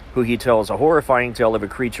 Bauman, who he tells a horrifying tale of a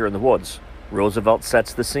creature in the woods. Roosevelt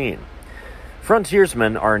sets the scene.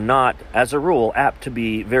 Frontiersmen are not, as a rule, apt to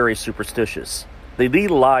be very superstitious. They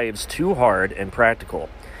lead lives too hard and practical,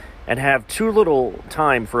 and have too little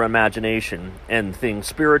time for imagination and things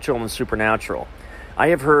spiritual and supernatural. I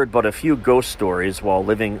have heard but a few ghost stories while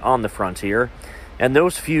living on the frontier, and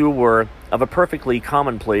those few were of a perfectly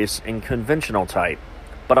commonplace and conventional type.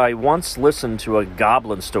 but I once listened to a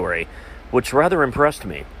goblin story, which rather impressed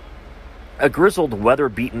me. A grizzled,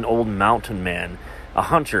 weather-beaten old mountain man, a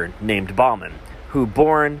hunter named Bauman, who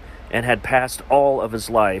born and had passed all of his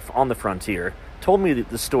life on the frontier, told me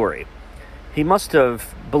the story. He must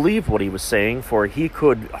have believed what he was saying, for he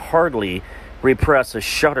could hardly repress a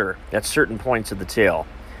shudder at certain points of the tale.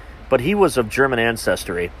 But he was of German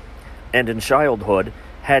ancestry, and in childhood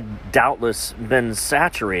had doubtless been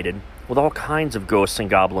saturated with all kinds of ghosts and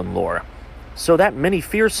goblin lore, so that many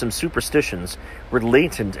fearsome superstitions were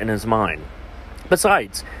latent in his mind.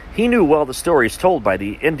 Besides, he knew well the stories told by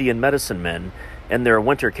the Indian medicine men in their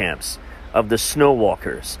winter camps of the snow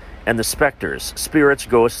walkers and the specters, spirits,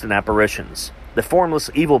 ghosts, and apparitions, the formless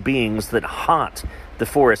evil beings that haunt the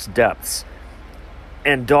forest depths,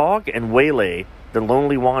 and dog and waylay the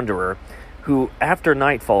lonely wanderer who after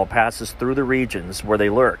nightfall passes through the regions where they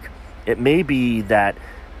lurk. It may be that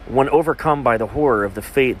when overcome by the horror of the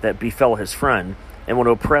fate that befell his friend, and when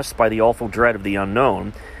oppressed by the awful dread of the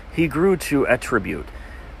unknown, he grew to attribute,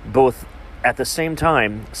 both at the same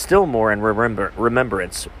time, still more in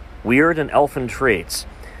remembrance, weird and elfin traits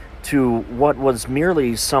to what was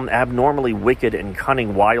merely some abnormally wicked and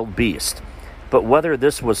cunning wild beast. But whether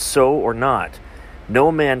this was so or not,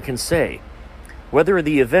 no man can say. Whether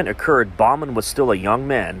the event occurred, Bauman was still a young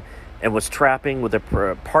man and was trapping with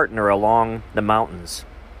a partner along the mountains,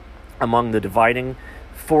 among the dividing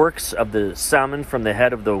forks of the salmon from the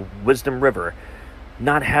head of the Wisdom River,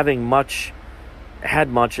 not having had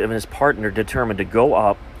much of his partner determined to go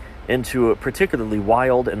up into a particularly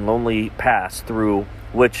wild and lonely pass through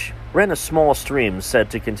which ran a small stream said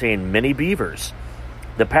to contain many beavers.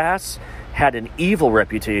 The pass had an evil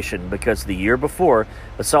reputation because the year before,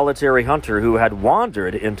 a solitary hunter who had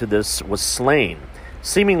wandered into this was slain,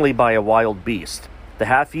 seemingly by a wild beast, the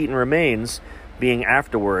half-eaten remains being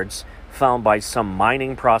afterwards found by some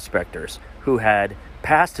mining prospectors who had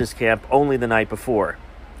passed his camp only the night before.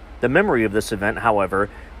 The memory of this event, however,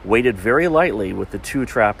 weighted very lightly with the two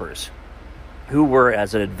trappers, who were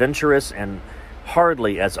as adventurous and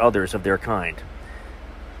hardly as others of their kind.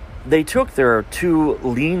 They took their two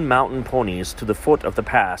lean mountain ponies to the foot of the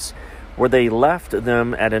pass, where they left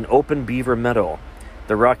them at an open beaver meadow,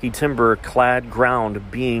 the rocky timber-clad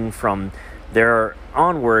ground being from there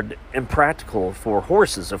onward impractical for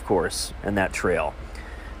horses, of course, in that trail.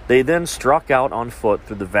 They then struck out on foot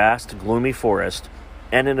through the vast, gloomy forest,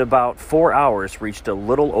 and in about 4 hours reached a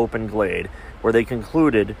little open glade, where they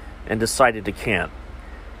concluded and decided to camp.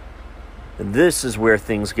 And this is where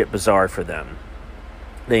things get bizarre for them.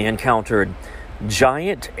 They encountered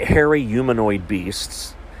giant, hairy humanoid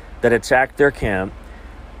beasts that attacked their camp,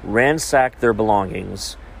 ransacked their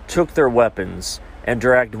belongings, took their weapons, and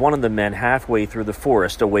dragged one of the men halfway through the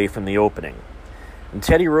forest away from the opening. And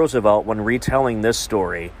Teddy Roosevelt, when retelling this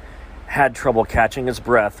story, had trouble catching his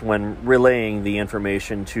breath when relaying the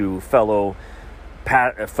information to fellow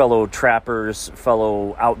trappers,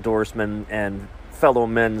 fellow outdoorsmen, and fellow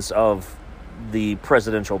men of the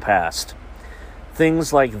presidential past.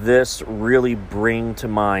 Things like this really bring to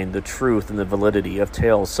mind the truth and the validity of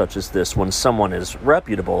tales such as this when someone as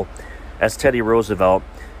reputable as Teddy Roosevelt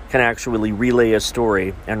can actually relay a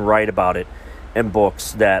story and write about it in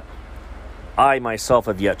books that I myself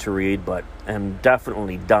have yet to read, but am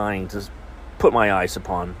definitely dying to put my eyes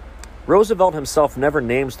upon. Roosevelt himself never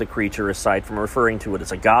names the creature aside from referring to it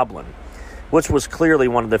as a goblin, which was clearly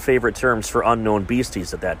one of the favorite terms for unknown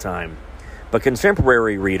beasties at that time. But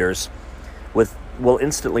contemporary readers will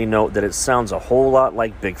instantly note that it sounds a whole lot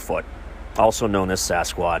like Bigfoot, also known as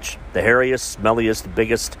Sasquatch, the hairiest, smelliest,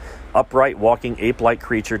 biggest, upright walking ape-like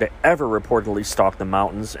creature to ever reportedly stalk the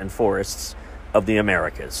mountains and forests of the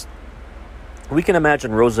Americas. We can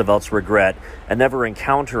imagine Roosevelt's regret at never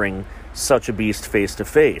encountering such a beast face to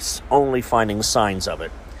face, only finding signs of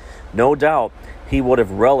it. No doubt he would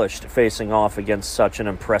have relished facing off against such an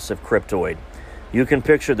impressive cryptoid. You can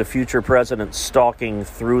picture the future president stalking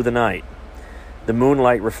through the night, the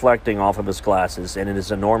moonlight reflecting off of his glasses and in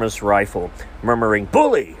his enormous rifle, murmuring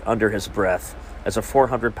 "bully" under his breath as a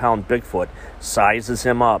 400-pound Bigfoot sizes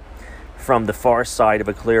him up from the far side of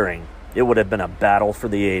a clearing. It would have been a battle for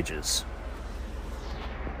the ages.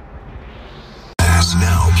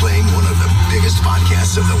 Now playing one of the biggest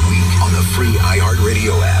podcasts of the week on the free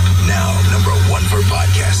iHeartRadio app. Now #1 for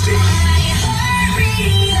podcasting.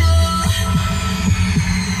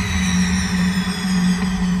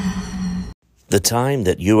 The time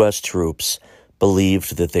that U.S. troops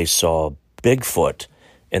believed that they saw Bigfoot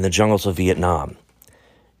in the jungles of Vietnam.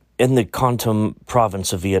 In the Con Tum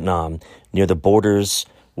province of Vietnam, near the borders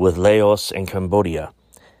with Laos and Cambodia,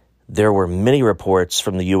 there were many reports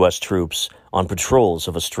from the U.S. troops on patrols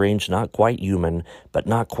of a strange, not quite human, but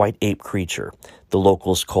not quite ape creature the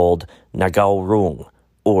locals called Nagao Rung,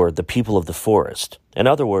 or the people of the forest. In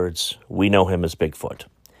other words, we know him as Bigfoot.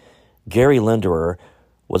 Gary Linderer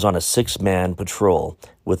was on a 6-man patrol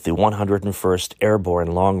with the 101st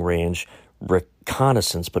Airborne Long-Range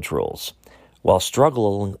Reconnaissance Patrols. While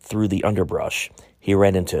struggling through the underbrush, he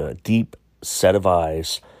ran into a deep set of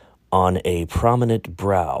eyes on a prominent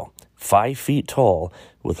brow, 5 feet tall,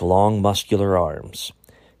 with long muscular arms.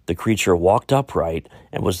 The creature walked upright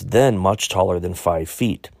and was then much taller than 5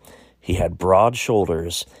 feet. He had broad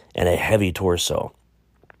shoulders and a heavy torso.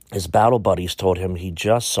 His battle buddies told him he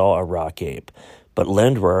just saw a rock ape, but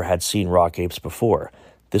Linderer had seen rock apes before.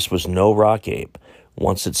 This was no rock ape.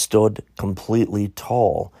 Once it stood completely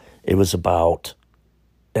tall, it was about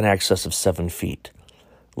in excess of 7 feet.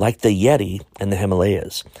 Like the Yeti in the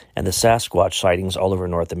Himalayas and the Sasquatch sightings all over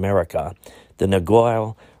North America, the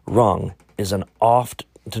Nagao Rung is an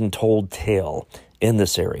often-told tale in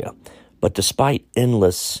this area. But despite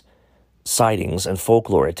endless sightings and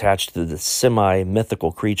folklore attached to the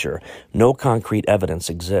semi-mythical creature, no concrete evidence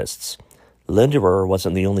exists. Linderer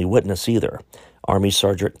wasn't the only witness either. Army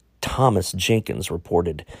Sergeant Thomas Jenkins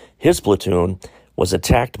reported his platoon was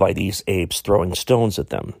attacked by these apes throwing stones at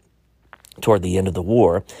them. Toward the end of the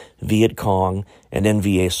war, Viet Cong and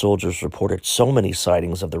NVA soldiers reported so many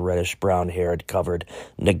sightings of the reddish-brown-haired covered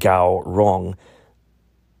Nagao Rung,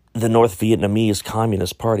 the North Vietnamese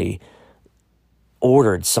Communist Party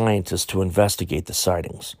ordered scientists to investigate the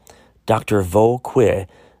sightings. Dr. Vo Quy,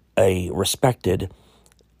 a respected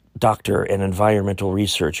doctor and environmental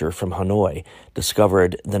researcher from Hanoi,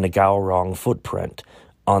 discovered the Nagao Rung footprint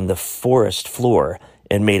on the forest floor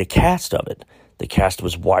and made a cast of it. The cast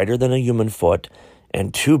was wider than a human foot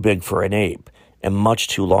and too big for an ape and much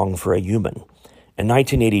too long for a human. In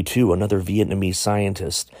 1982, another Vietnamese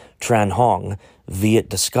scientist, Tran Hong Viet,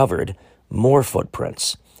 discovered more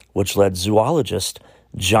footprints, which led zoologist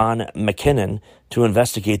John McKinnon to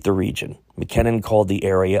investigate the region. McKinnon called the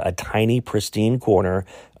area a tiny, pristine corner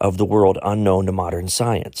of the world unknown to modern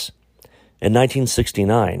science. In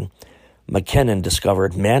 1969, McKinnon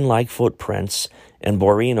discovered man-like footprints in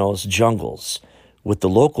Borino's jungles, with the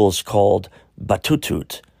locals called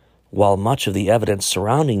Batutut. While much of the evidence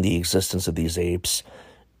surrounding the existence of these apes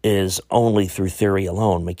is only through theory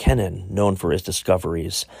alone, McKinnon, known for his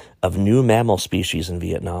discoveries of new mammal species in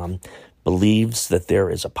Vietnam, believes that there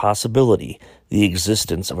is a possibility the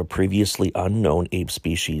existence of a previously unknown ape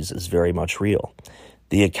species is very much real.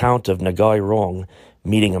 The account of Nagao Rung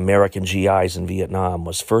meeting American GIs in Vietnam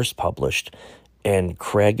was first published in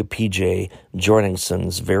Craig P.J.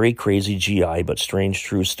 Jorgensen's Very Crazy GI But Strange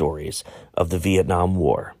True Stories of the Vietnam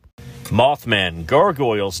War. Mothman,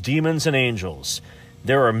 gargoyles, demons, and angels.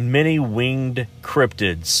 There are many winged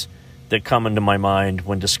cryptids that come into my mind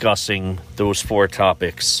when discussing those 4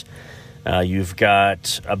 topics. You've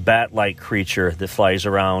got a bat-like creature that flies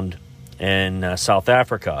around in South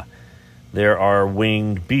Africa. There are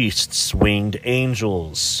winged beasts, winged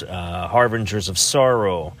angels, harbingers of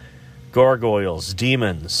sorrow, gargoyles,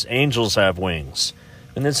 demons. Angels have wings.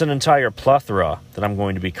 And it's an entire plethora that I'm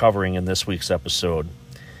going to be covering in this week's episode.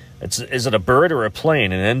 Is it a bird or a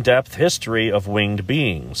plane? An in-depth history of winged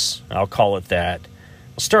beings. I'll call it that.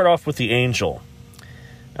 We'll start off with the angel.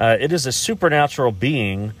 It is a supernatural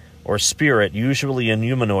being or spirit, usually in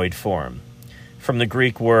humanoid form, from the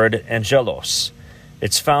Greek word angelos.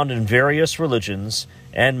 It's found in various religions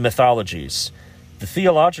and mythologies. The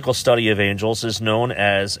theological study of angels is known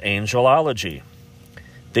as angelology.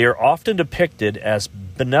 They are often depicted as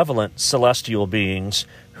benevolent celestial beings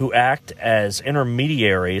who act as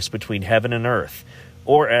intermediaries between heaven and earth,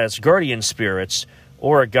 or as guardian spirits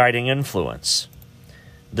or a guiding influence.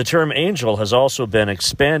 The term angel has also been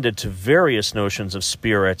expanded to various notions of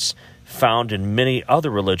spirits found in many other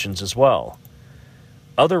religions as well.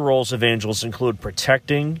 Other roles of angels include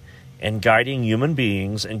protecting and guiding human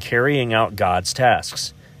beings and carrying out God's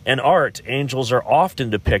tasks. In art, angels are often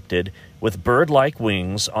depicted with bird-like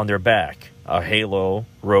wings on their back, a halo,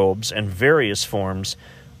 robes, and various forms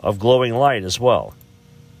of glowing light as well.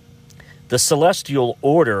 The celestial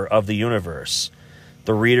order of the universe,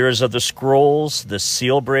 the readers of the scrolls, the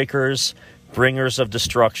seal breakers, bringers of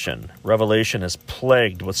destruction. Revelation is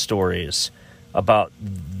plagued with stories about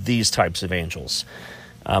these types of angels.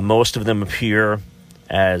 Most of them appear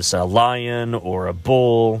as a lion or a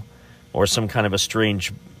bull or some kind of a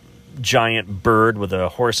strange giant bird with a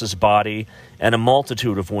horse's body and a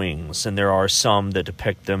multitude of wings. And there are some that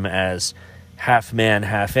depict them as half man,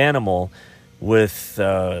 half animal with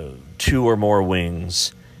 2 or more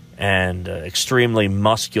wings and extremely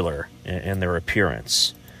muscular in their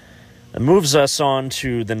appearance. It moves us on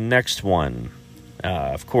to the next one.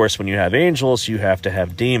 Of course, when you have angels, you have to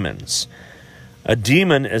have demons. A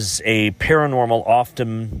demon is a paranormal,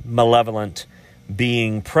 often malevolent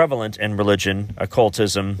being prevalent in religion,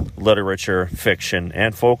 occultism, literature, fiction,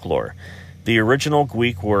 and folklore. The original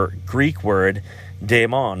Greek word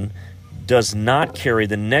daemon does not carry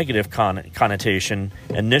the negative connotation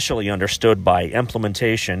initially understood by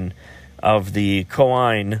implementation of the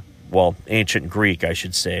Koine, ancient Greek, I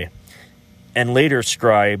should say, and later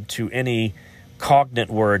ascribed to any cognate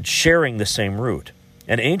word sharing the same root.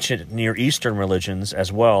 In ancient Near Eastern religions,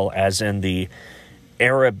 as well as in the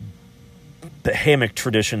Abrahamic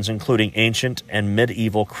traditions, including ancient and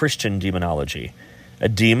medieval Christian demonology, a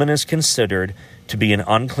demon is considered to be an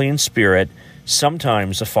unclean spirit,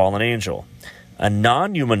 sometimes a fallen angel, a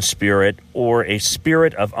non-human spirit, or a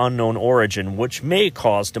spirit of unknown origin which may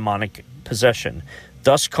cause demonic possession,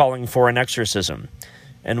 thus calling for an exorcism.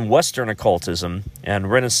 In Western occultism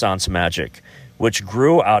and Renaissance magic, which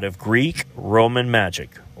grew out of Greek-Roman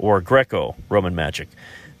magic, or Greco-Roman magic,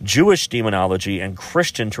 Jewish demonology, and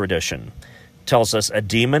Christian tradition, tells us a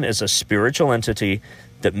demon is a spiritual entity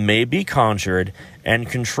that may be conjured and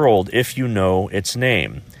controlled if you know its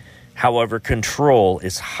name. However, control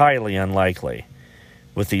is highly unlikely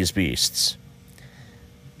with these beasts.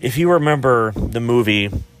 If you remember the movie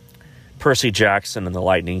Percy Jackson and the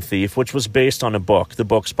Lightning Thief, which was based on a book. The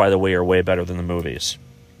books, by the way, are way better than the movies.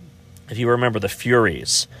 If you remember the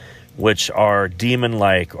Furies, which are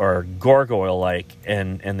demon-like or gargoyle-like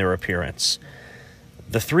in their appearance.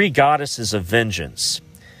 The three goddesses of vengeance,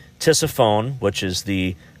 Tisiphone, which is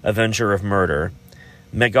the avenger of murder,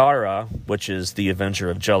 Megara, which is the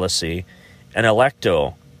avenger of jealousy, and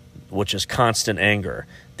Alecto, which is constant anger.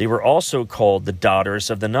 They were also called the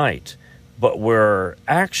daughters of the night, but were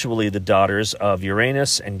actually the daughters of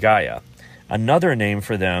Uranus and Gaia. Another name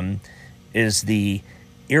for them is the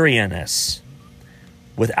Erianus.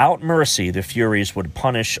 Without mercy, the Furies would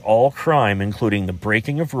punish all crime, including the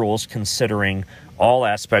breaking of rules, considering all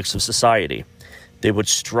aspects of society. They would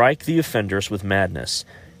strike the offenders with madness,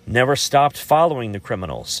 never stopped following the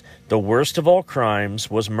criminals. The worst of all crimes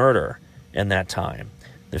was murder in that time.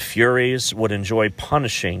 The Furies would enjoy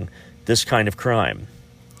punishing this kind of crime.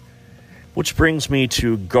 Which brings me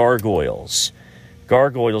to Gargoyles.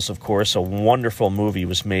 Gargoyles, of course, a wonderful movie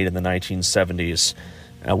was made in the 1970s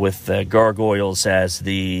with gargoyles as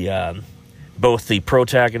both the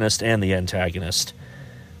protagonist and the antagonist.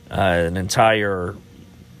 An entire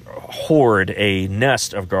horde, a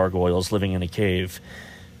nest of gargoyles living in a cave,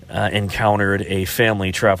 encountered a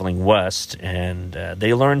family traveling west, and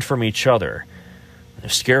they learned from each other. They're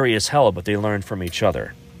scary as hell, but they learned from each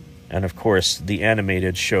other. And, of course, the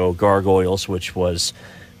animated show Gargoyles, which was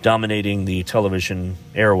dominating the television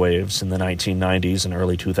airwaves in the 1990s and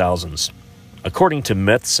early 2000s. According to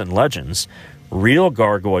myths and legends, real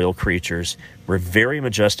gargoyle creatures were very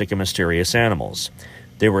majestic and mysterious animals.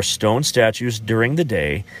 They were stone statues during the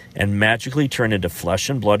day and magically turned into flesh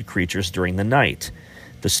and blood creatures during the night.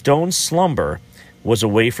 The stone slumber was a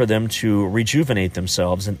way for them to rejuvenate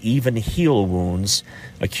themselves and even heal wounds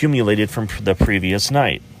accumulated from the previous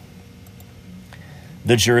night.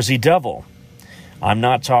 The Jersey Devil. I'm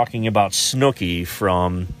not talking about Snooki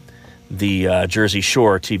from the Jersey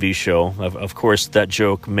Shore TV show. Of course, that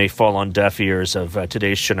joke may fall on deaf ears of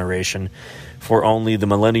today's generation, for only the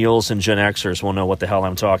millennials and Gen Xers will know what the hell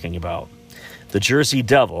I'm talking about. The Jersey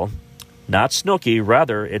Devil, not Snooki,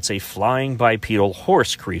 rather it's a flying bipedal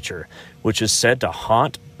horse creature, which is said to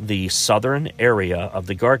haunt the southern area of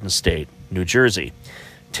the Garden State, New Jersey.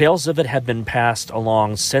 Tales of it have been passed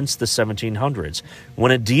along since the 1700s,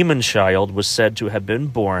 when a demon child was said to have been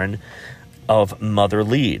born of Mother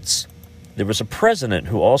Leeds. There was a president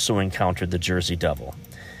who also encountered the Jersey Devil.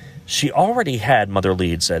 She already had, Mother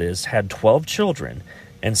Leeds that is, had 12 children,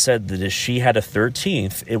 and said that if she had a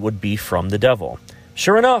 13th, it would be from the devil.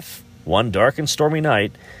 Sure enough, one dark and stormy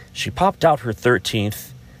night, she popped out her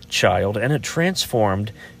 13th child, and it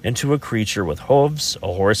transformed into a creature with hooves, a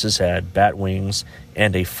horse's head, bat wings,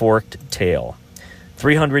 and a forked tail.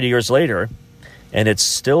 300 years later, and it's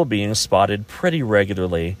still being spotted pretty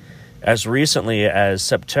regularly, as recently as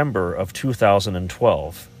September of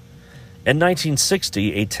 2012. In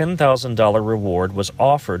 1960, a $10,000 reward was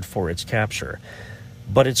offered for its capture,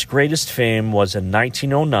 but its greatest fame was in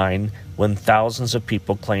 1909, when thousands of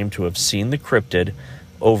people claimed to have seen the cryptid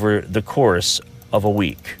over the course of a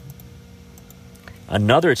week.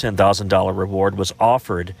 Another $10,000 reward was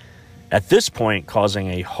offered, at this point causing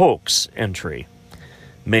a hoax entry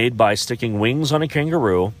made by sticking wings on a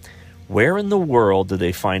kangaroo. Where in the world did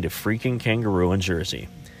they find a freaking kangaroo in Jersey?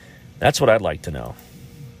 That's what I'd like to know.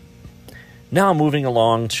 Now moving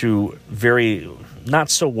along to very not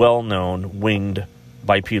so well-known winged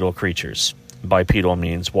bipedal creatures. Bipedal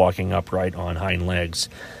means walking upright on hind legs.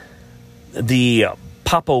 The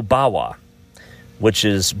Popobawa, which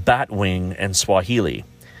is batwing in Swahili.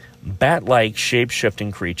 Bat-like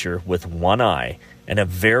shape-shifting creature with one eye and a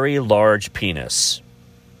very large penis.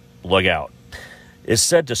 Look out. Is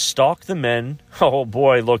said to stalk the men, oh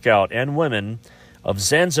boy, look out, and women of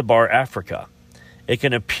Zanzibar, Africa. It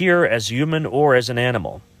can appear as human or as an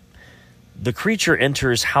animal. The creature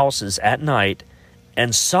enters houses at night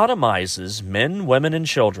and sodomizes men, women, and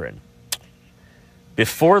children.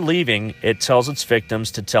 Before leaving, it tells its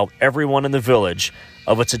victims to tell everyone in the village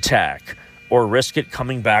of its attack or risk it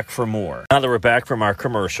coming back for more. Now that we're back from our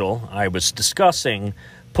commercial, I was discussing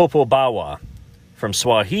Popobawa from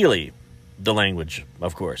Swahili, the language,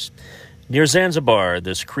 of course. Near Zanzibar,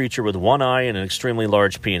 this creature with one eye and an extremely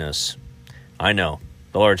large penis. I know,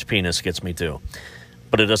 the large penis gets me too.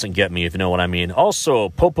 But it doesn't get me, if you know what I mean. Also,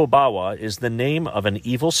 Popobawa is the name of an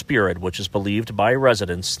evil spirit which is believed by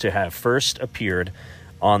residents to have first appeared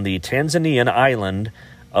on the Tanzanian island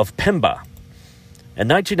of Pemba. In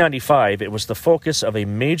 1995, it was the focus of a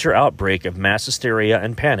major outbreak of mass hysteria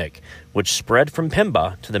and panic, which spread from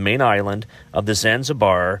Pemba to the main island of the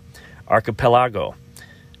Zanzibar archipelago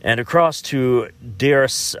and across to Dar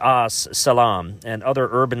es Salaam and other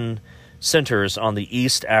urban centers on the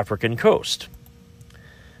East African coast.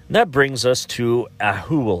 That brings us to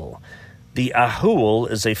Ahul. The Ahul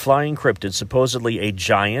is a flying cryptid, supposedly a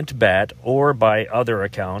giant bat, or by other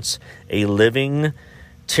accounts, a living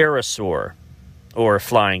pterosaur, or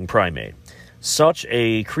flying primate. Such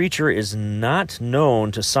a creature is not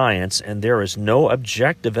known to science, and there is no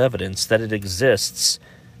objective evidence that it exists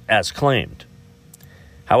as claimed.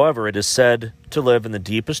 However, it is said to live in the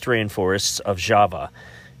deepest rainforests of Java,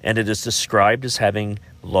 and it is described as having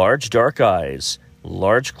large dark eyes,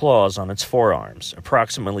 large claws on its forearms,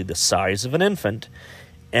 approximately the size of an infant,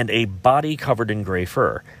 and a body covered in gray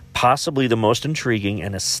fur. Possibly the most intriguing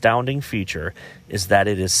and astounding feature is that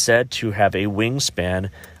it is said to have a wingspan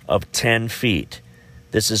of 10 feet.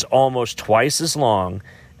 This is almost twice as long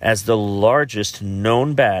as the largest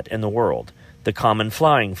known bat in the world, the common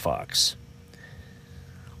flying fox.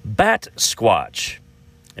 Bat squatch.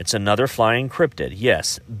 It's another flying cryptid.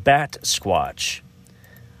 Yes, bat squatch.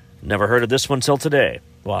 Never heard of this one till today.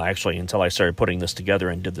 Well, actually, until I started putting this together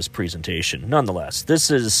and did this presentation. Nonetheless,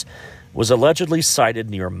 this was allegedly sighted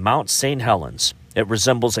near Mount St. Helens. It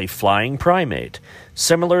resembles a flying primate,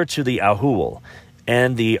 similar to the Ahul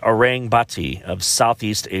and the Orangbati of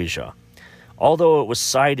Southeast Asia. Although it was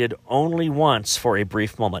sighted only once for a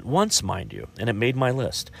brief moment, once, mind you, and it made my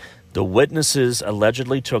list. The witnesses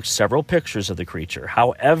allegedly took several pictures of the creature.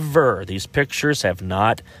 However, these pictures have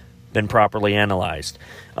not been properly analyzed,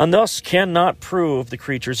 and thus cannot prove the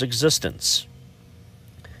creature's existence.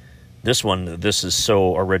 This is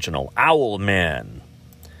so original. Owl Man.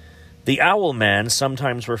 The Owl Man,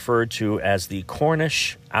 sometimes referred to as the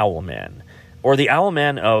Cornish Owl Man, or the Owl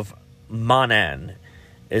Man of Mannan,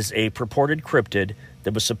 is a purported cryptid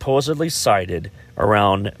that was supposedly sighted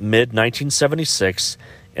around mid-1976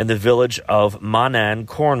 in the village of Mannan,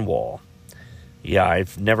 Cornwall. Yeah,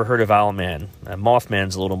 I've never heard of Owlman.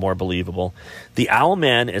 Mothman's a little more believable. The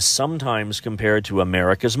Owlman is sometimes compared to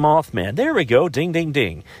America's Mothman. There we go, ding, ding,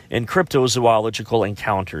 ding, in cryptozoological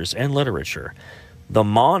encounters and literature. The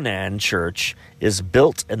Mannan Church is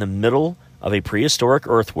built in the middle of a prehistoric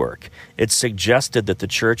earthwork. It's suggested that the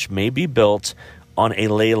church may be built on a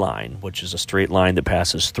ley line, which is a straight line that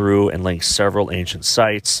passes through and links several ancient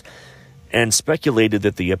sites, and speculated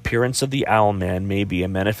that the appearance of the Owlman may be a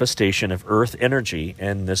manifestation of Earth energy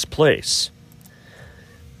in this place.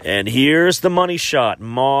 And here's the money shot,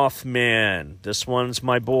 Mothman. This one's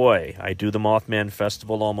my boy. I do the Mothman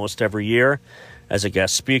Festival almost every year as a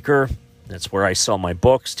guest speaker. That's where I sell my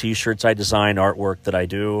books, t-shirts I design, artwork that I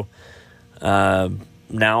do.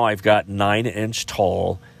 Now I've got 9-inch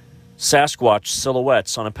tall Sasquatch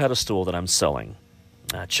silhouettes on a pedestal that I'm selling.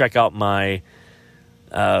 Check out my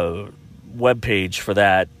webpage for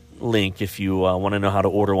that link if you want to know how to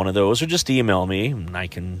order one of those, or just email me and I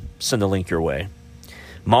can send the link your way.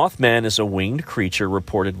 Mothman is a winged creature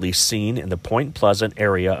reportedly seen in the Point Pleasant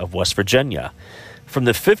area of West Virginia from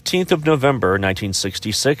the 15th of November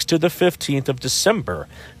 1966 to the 15th of December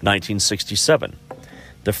 1967.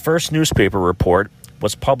 The first newspaper report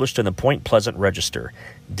was published in the Point Pleasant Register,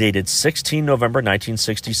 dated 16 November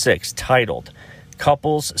 1966, titled,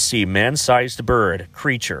 "Couples See Man-Sized Bird,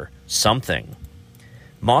 Creature, Something."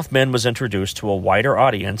 Mothman was introduced to a wider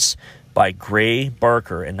audience by Gray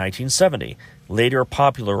Barker in 1970, later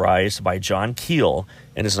popularized by John Keel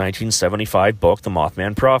in his 1975 book, The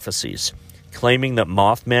Mothman Prophecies, claiming that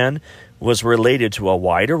Mothman was related to a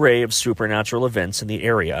wide array of supernatural events in the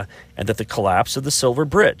area and that the collapse of the Silver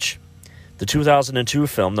Bridge. The 2002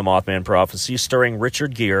 film, The Mothman Prophecies, starring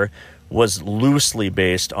Richard Gere, was loosely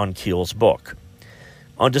based on Keel's book.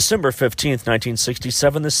 On December 15,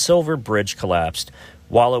 1967, the Silver Bridge collapsed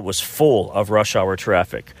while it was full of rush hour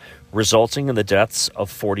traffic, resulting in the deaths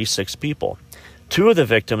of 46 people. 2 of the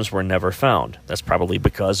victims were never found. That's probably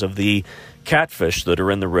because of the catfish that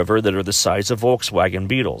are in the river that are the size of Volkswagen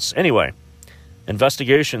Beetles. Anyway,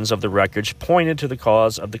 investigations of the wreckage pointed to the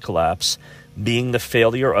cause of the collapse being the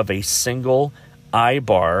failure of a single eye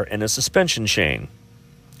bar in a suspension chain,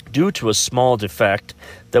 due to a small defect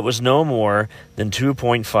that was no more than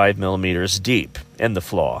 2.5 millimeters deep in the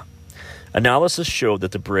flaw. Analysis showed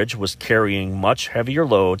that the bridge was carrying much heavier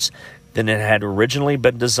loads than it had originally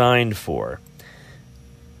been designed for.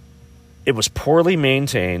 It was poorly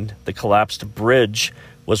maintained. The collapsed bridge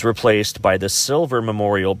was replaced by the Silver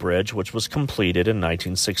Memorial Bridge, which was completed in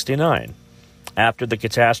 1969. After the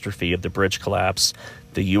catastrophe of the bridge collapse,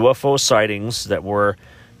 the UFO sightings that were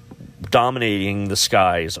dominating the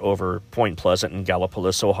skies over Point Pleasant and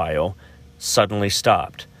Gallipolis, Ohio, suddenly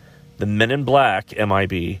stopped. The Men in Black,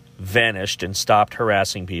 MIB, vanished and stopped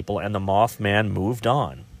harassing people, and the Mothman moved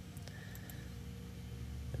on.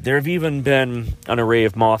 There have even been an array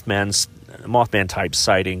of Mothman-type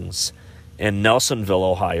sightings in Nelsonville,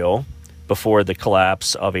 Ohio, before the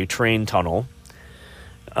collapse of a train tunnel.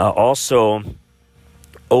 Also,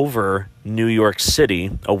 over New York City,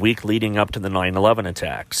 a week leading up to the 9/11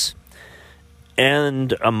 attacks,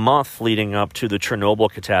 and a month leading up to the Chernobyl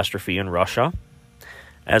catastrophe in Russia,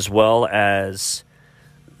 as well as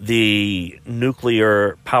the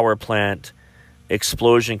nuclear power plant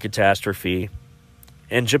explosion catastrophe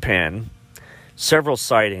in Japan. Several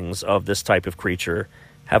sightings of this type of creature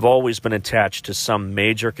have always been attached to some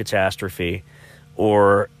major catastrophe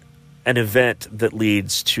or an event that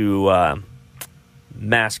leads to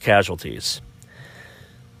mass casualties.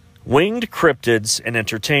 Winged cryptids and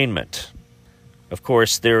entertainment. Of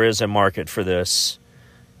course, there is a market for this.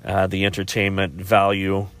 The entertainment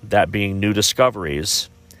value, that being new discoveries.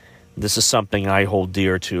 This is something I hold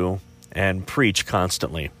dear to and preach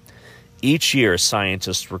constantly. Each year,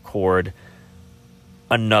 scientists record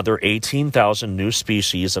another 18,000 new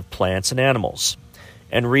species of plants and animals.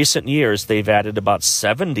 In recent years, they've added about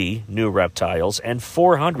 70 new reptiles and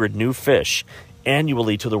 400 new fish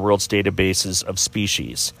annually to the world's databases of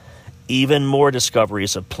species. Even more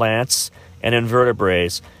discoveries of plants and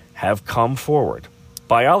invertebrates have come forward.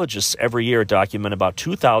 Biologists every year document about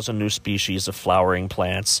 2,000 new species of flowering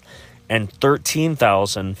plants and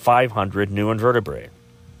 13,500 new invertebrate.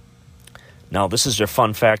 Now, this is your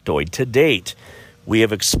fun factoid. To date, we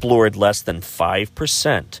have explored less than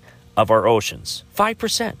 5% of our oceans.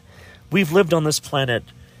 5%. We've lived on this planet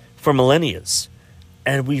for millennia,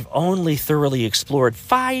 and we've only thoroughly explored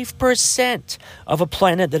 5% of a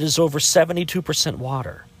planet that is over 72%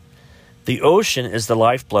 water. The ocean is the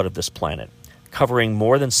lifeblood of this planet, covering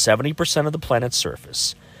more than 70% of the planet's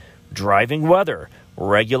surface, driving weather,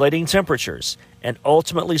 regulating temperatures, and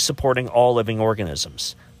ultimately supporting all living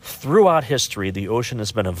organisms. Throughout history, the ocean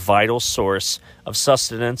has been a vital source of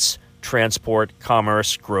sustenance, transport,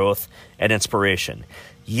 commerce, growth, and inspiration.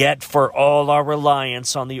 Yet, for all our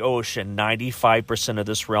reliance on the ocean, 95% of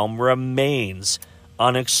this realm remains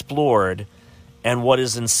unexplored, and what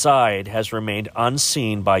is inside has remained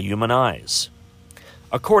unseen by human eyes.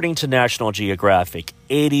 According to National Geographic,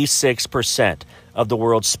 86% of the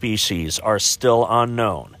world's species are still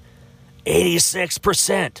unknown.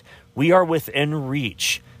 86%! We are within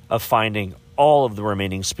reach of finding all of the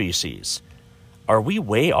remaining species. Are we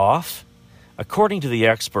way off? According to the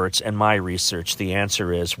experts and my research, the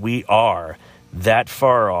answer is we are that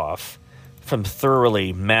far off from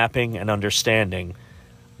thoroughly mapping and understanding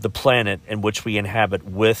the planet in which we inhabit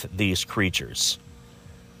with these creatures.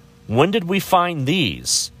 When did we find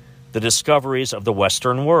these? The discoveries of the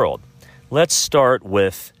Western world. Let's start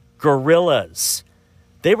with gorillas.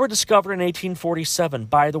 They were discovered in 1847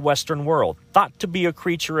 by the Western world, thought to be a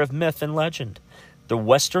creature of myth and legend. The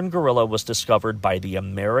Western gorilla was discovered by the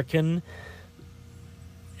American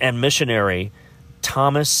and missionary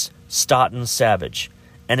Thomas Stoughton Savage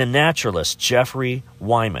and a naturalist, Jeffrey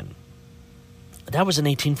Wyman. That was in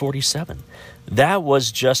 1847. That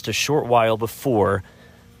was just a short while before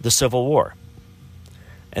the Civil War.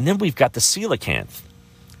 And then we've got the coelacanth.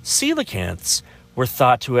 Coelacanths were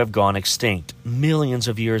thought to have gone extinct millions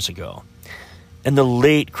of years ago in the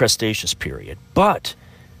late Cretaceous period, but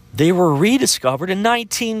they were rediscovered in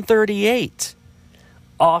 1938.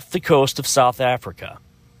 off the coast of South Africa.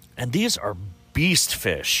 And these are beast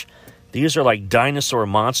fish. These are like dinosaur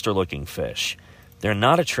monster-looking fish. They're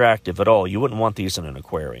not attractive at all. You wouldn't want these in an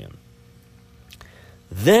aquarium.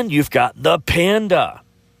 Then you've got the panda.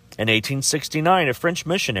 In 1869, a French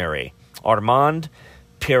missionary, Armand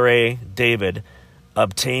Pierre David,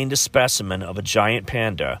 obtained a specimen of a giant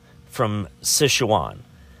panda from Sichuan.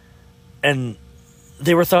 And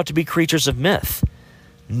they were thought to be creatures of myth.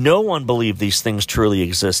 No one believed these things truly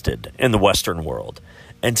existed in the Western world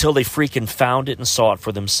until they freaking found it and saw it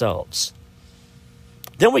for themselves.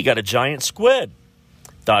 Then we got a giant squid,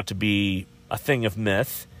 thought to be a thing of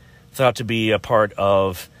myth, thought to be a part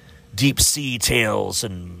of deep sea tales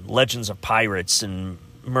and legends of pirates and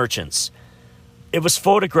merchants. It was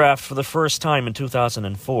photographed for the first time in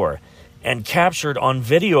 2004 and captured on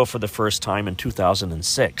video for the first time in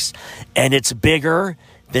 2006. And it's bigger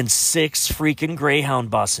than 6 freaking Greyhound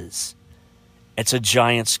buses. It's a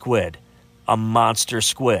giant squid, a monster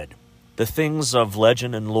squid. The things of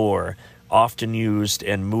legend and lore often used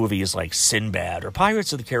in movies like Sinbad or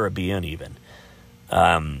Pirates of the Caribbean even.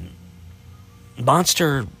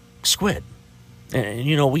 Monster squid. And,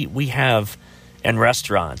 you know, we have in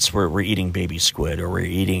restaurants where we're eating baby squid or we're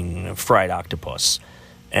eating fried octopus.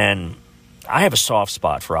 And I have a soft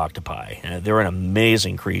spot for octopi. They're an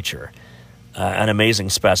amazing creature, an amazing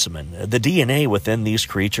specimen. The DNA within these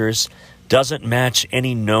creatures doesn't match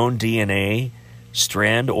any known DNA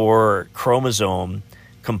strand or chromosome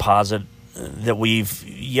composite that we've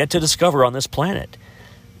yet to discover on this planet.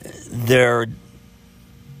 Their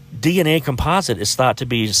DNA composite is thought to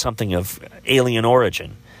be something of alien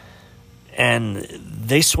origin. And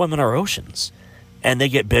they swim in our oceans. And they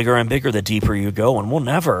get bigger and bigger the deeper you go. And we'll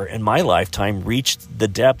never, in my lifetime, reach the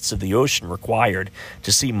depths of the ocean required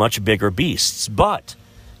to see much bigger beasts. But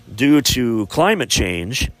due to climate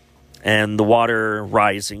change and the water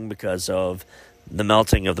rising because of the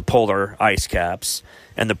melting of the polar ice caps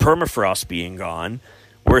and the permafrost being gone,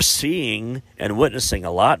 we're seeing and witnessing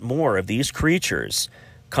a lot more of these creatures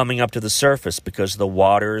coming up to the surface because the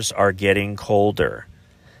waters are getting colder.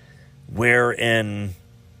 Where in,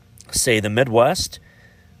 say, the Midwest,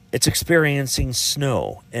 it's experiencing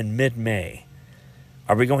snow in mid-May.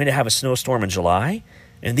 Are we going to have a snowstorm in July?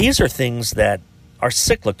 And these are things that are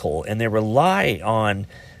cyclical, and they rely on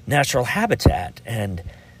natural habitat. And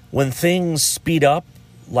when things speed up,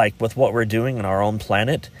 like with what we're doing on our own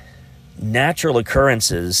planet, natural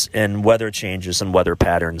occurrences and weather changes and weather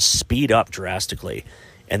patterns speed up drastically,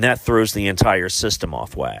 and that throws the entire system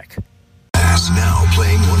off whack. Now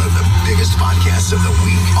playing one of the biggest podcasts of the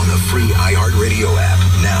week on the free iHeartRadio app.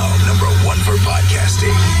 Now #1 for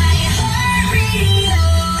podcasting.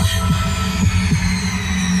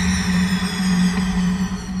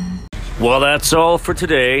 Well, that's all for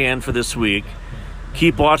today and for this week.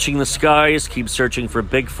 Keep watching the skies. Keep searching for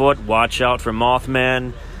Bigfoot. Watch out for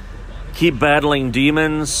Mothman. Keep battling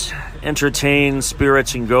demons. Entertain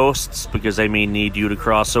spirits and ghosts because they may need you to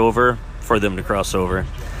cross over, for them to cross over.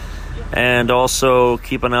 And also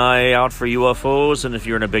keep an eye out for UFOs, and if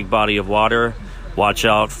you're in a big body of water, watch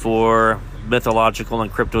out for mythological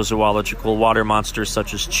and cryptozoological water monsters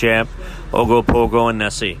such as Champ, Ogopogo, and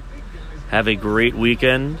Nessie. Have a great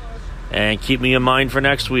weekend, and keep me in mind for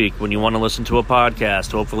next week when you want to listen to a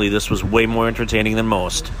podcast. Hopefully this was way more entertaining than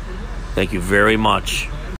most. Thank you very much.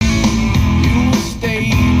 You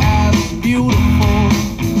stay